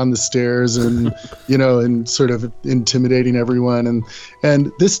running up and down the stairs and, and sort of intimidating everyone.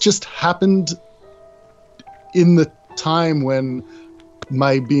 And this just happened in the time when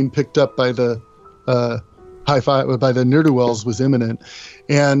my being picked up by the by the ne'er-do-wells was imminent.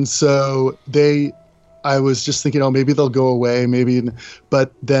 And so I was just thinking, maybe they'll go away,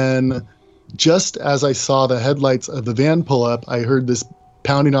 but then just as I saw the headlights of the van pull up, I heard this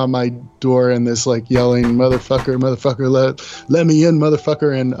pounding on my door and this yelling, motherfucker, let me in,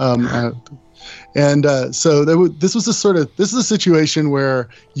 motherfucker. And so this is a situation where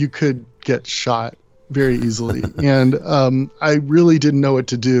you could get shot very easily. And I really didn't know what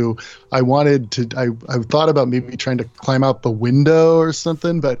to do. I thought about maybe trying to climb out the window or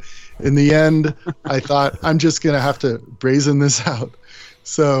something, but in the end, I thought I'm just going to have to brazen this out.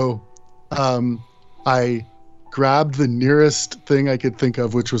 So I grabbed the nearest thing I could think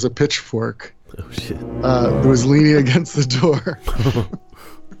of, which was a pitchfork. Oh shit! That was leaning against the door,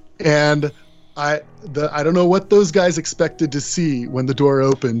 and I don't know what those guys expected to see when the door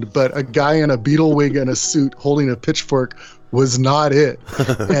opened, but a guy in a Beatle wig and a suit holding a pitchfork was not it,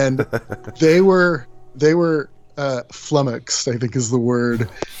 and they were flummoxed, I think is the word,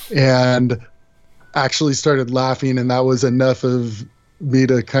 and actually started laughing, and that was enough of me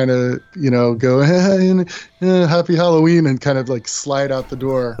to kind of, go, happy Halloween, and kind of slide out the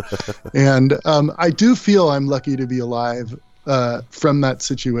door. And I do feel I'm lucky to be alive from that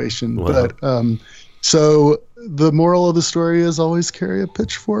situation. Wow. But So the moral of the story is always carry a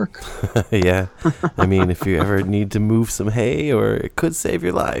pitchfork. Yeah. I mean, if you ever need to move some hay, or it could save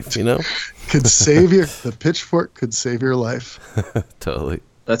your life, you know? The pitchfork could save your life. Totally.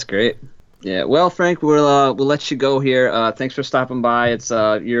 That's great. Yeah. Well, Frank, we'll let you go here. Thanks for stopping by. It's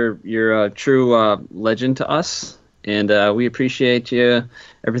you're a true legend to us, and we appreciate you,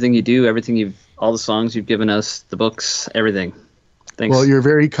 everything you do, all the songs you've given us, the books, everything. Thanks. Well, you're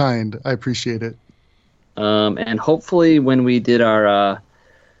very kind. I appreciate it. And hopefully when we did our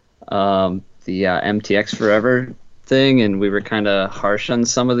the MTX Forever thing, and we were kind of harsh on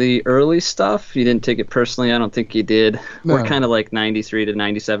some of the early stuff, you didn't take it personally. I don't think you did. No. We're kind of like 93 to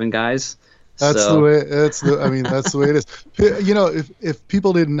 97 guys. That's the way. That's the way it is. You know, if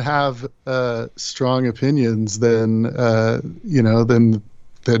people didn't have strong opinions, then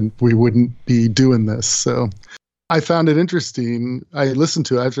then we wouldn't be doing this. So I found it interesting. I listened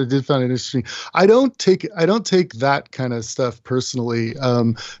to it after I did find it interesting. I don't take that kind of stuff personally.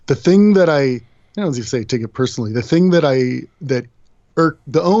 The thing that I don't know if you say take it personally. The thing the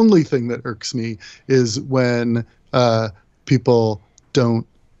only thing that irks me is when people don't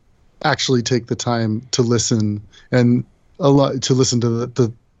actually take the time to listen to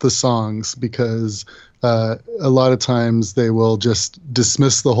the songs, because a lot of times they will just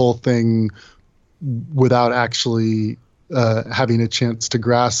dismiss the whole thing without actually having a chance to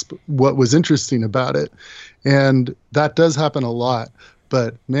grasp what was interesting about it. And that does happen a lot.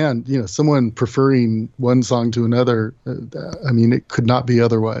 But man, someone preferring one song to another, it could not be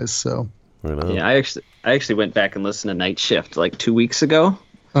otherwise. So yeah, I actually went back and listened to Night Shift like 2 weeks ago.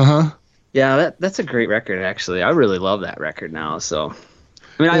 Yeah, that's a great record, actually. I really love that record now. So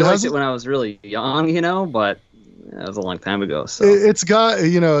I liked it when I was really young, but that was a long time ago. So it's got,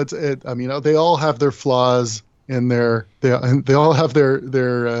 they all have their flaws and they all have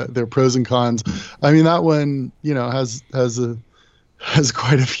their pros and cons. I mean, that one, has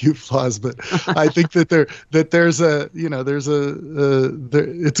quite a few flaws, but I think that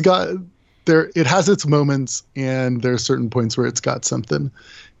it has its moments, and there are certain points where it's got something.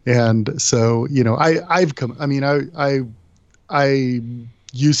 And so, I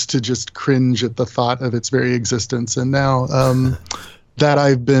used to just cringe at the thought of its very existence. And now, that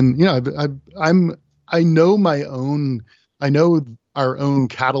I've been, I know our own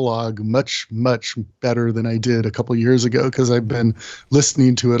catalog much, much better than I did a couple years ago, because I've been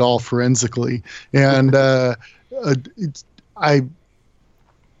listening to it all forensically. And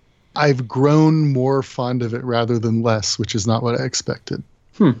I've grown more fond of it rather than less, which is not what I expected.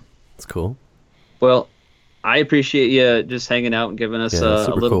 That's cool. Well, I appreciate you just hanging out and giving us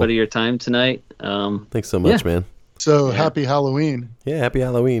a little bit of your time tonight. Thanks so much, man. So happy Halloween. Yeah, happy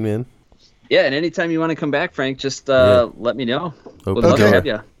Halloween, man. Yeah, and anytime you want to come back, Frank, just let me know. Okay. We'd love to have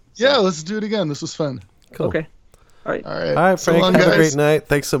you. Yeah, let's do it again. This was fun. Cool. Okay. All right. All right. All right, Frank. So long, have guys. a great night.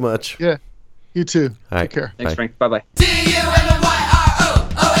 Thanks so much. Yeah. You too. All right. Take care. Thanks, Bye. Frank. Bye-bye.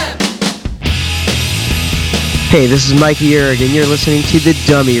 Hey, this is Mikey Erg, and you're listening to The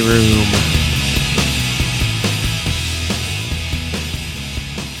Dummy Room.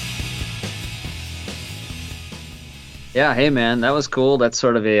 Yeah, hey, man, that was cool. That's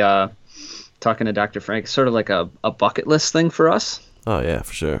sort of a, talking to Dr. Frank, sort of like a bucket list thing for us. Oh, yeah,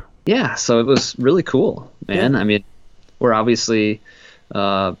 for sure. Yeah, so it was really cool, man. Yeah. I mean, we're obviously,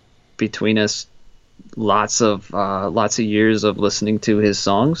 between us, lots of years of listening to his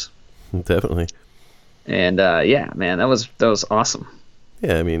songs. Definitely. And yeah, man, that was awesome.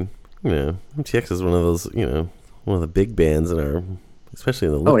 Yeah, I mean, MTX is one of those, one of the big bands in our, especially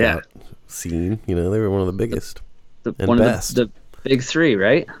in the Lookout scene. They were one of the biggest and one best. Of the big three,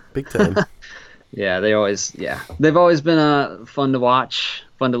 right? Big time. Yeah, they've always been fun to watch,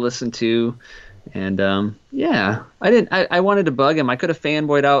 fun to listen to, and yeah, I wanted to bug him. I could have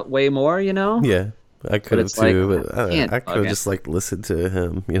fanboyed out way more, Yeah, I could have too, but I could have just listened to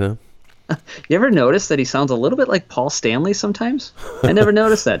him, You ever notice that he sounds a little bit like Paul Stanley sometimes? I never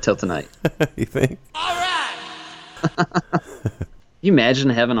noticed that till tonight. You think? All right. You imagine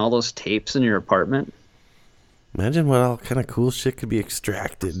having all those tapes in your apartment? Imagine what all kind of cool shit could be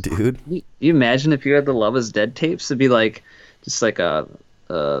extracted, dude. You imagine if you had the Love Is Dead tapes? It'd be just like a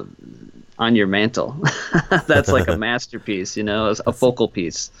on your mantle. That's like a masterpiece, a focal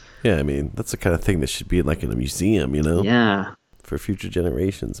piece. Yeah, I mean, that's the kind of thing that should be in a museum, Yeah. For future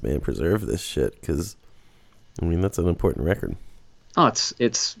generations, man, preserve this shit, because I mean, that's an important record. Oh,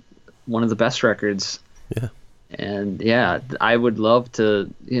 it's one of the best records. Yeah. And yeah, I would love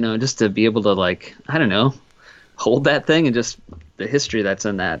to, just to be able to I don't know, hold that thing, and just the history that's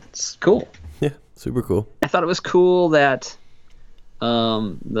in that. It's cool. Yeah, super cool. I thought it was cool that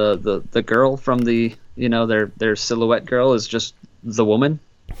The girl from the their silhouette girl is just the woman.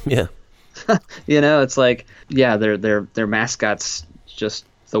 Yeah. It's like their mascot's just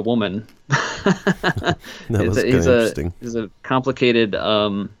the woman. That was kinda interesting. He's a complicated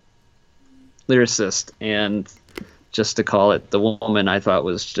lyricist, and just to call it the woman, I thought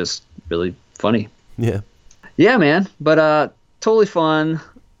was just really funny. Yeah. Yeah, man. But totally fun.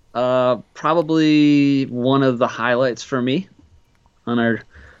 Probably one of the highlights for me on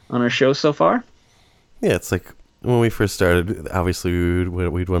our show so far. Yeah, it's like when we first started, obviously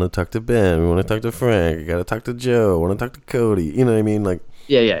we'd want to talk to Ben, we want to talk to Frank, we got to talk to Joe, want to talk to Cody, you know what I mean? Like,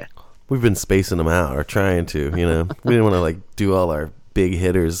 yeah. We've been spacing them out, or trying to, We didn't want to like do all our big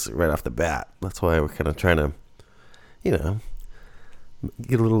hitters right off the bat. That's why we're kind of trying to, get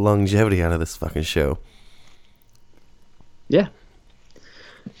a little longevity out of this fucking show. Yeah.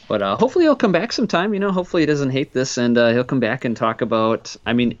 But hopefully he'll come back sometime. Hopefully he doesn't hate this, and he'll come back and talk about,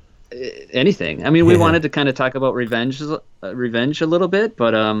 anything. We wanted to kind of talk about revenge a little bit,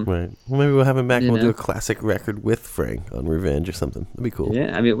 but right. Well, maybe we'll have him back and we'll do a classic record with Frank on Revenge or something. That'd be cool.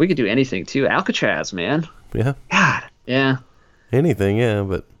 Yeah, we could do anything too. Alcatraz, man. Yeah. God. Yeah. Anything, yeah,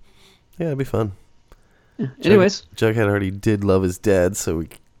 but yeah, it'd be fun. Yeah. Anyways, Jughead already did Love Is Dead, so we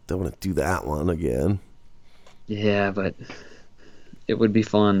don't want to do that one again. Yeah, but it would be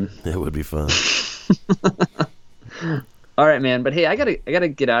fun. It would be fun. All right, man. But hey, I gotta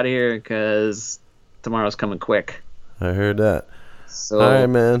get out of here because tomorrow's coming quick. I heard that. So all right,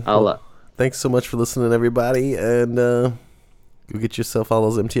 man. I'll thanks so much for listening, everybody, and go get yourself all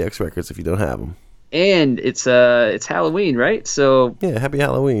those MTX records if you don't have them. And it's Halloween, right? So yeah, happy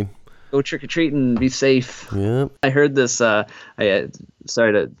Halloween. Go trick or treat and be safe. Yeah. I heard this. Sorry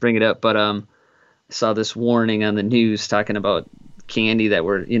to bring it up, but I saw this warning on the news talking about candy that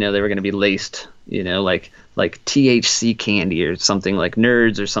were, they were going to be laced, like THC candy or something, like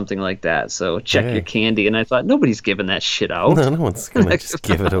Nerds or something like that. So check your candy. And I thought, nobody's giving that shit out. No one's going to just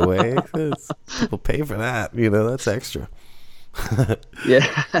give it away. People pay for that. That's extra. Yeah.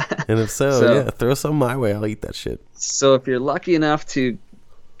 And if so, throw some my way. I'll eat that shit. So if you're lucky enough to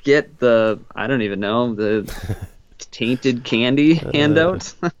get the tainted candy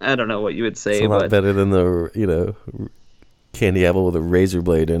handout, I don't know what you would say. It's a lot better than the, candy apple with a razor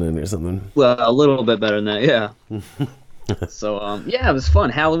blade in it or something. Well, a little bit better than that, yeah. So, it was fun.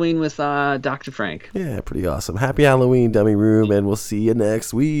 Halloween with Dr. Frank. Yeah, pretty awesome. Happy Halloween, Dummy Room, and we'll see you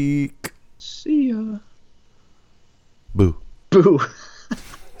next week. See ya. Boo. Boo.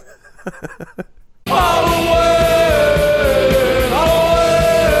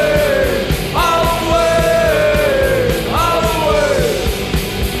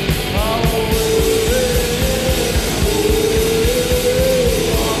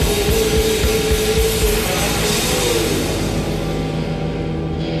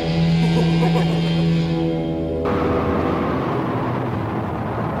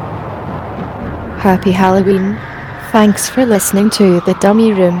 Happy Halloween. Thanks for listening to The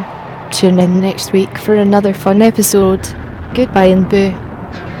Dummy Room. Tune in next week for another fun episode. Goodbye and boo.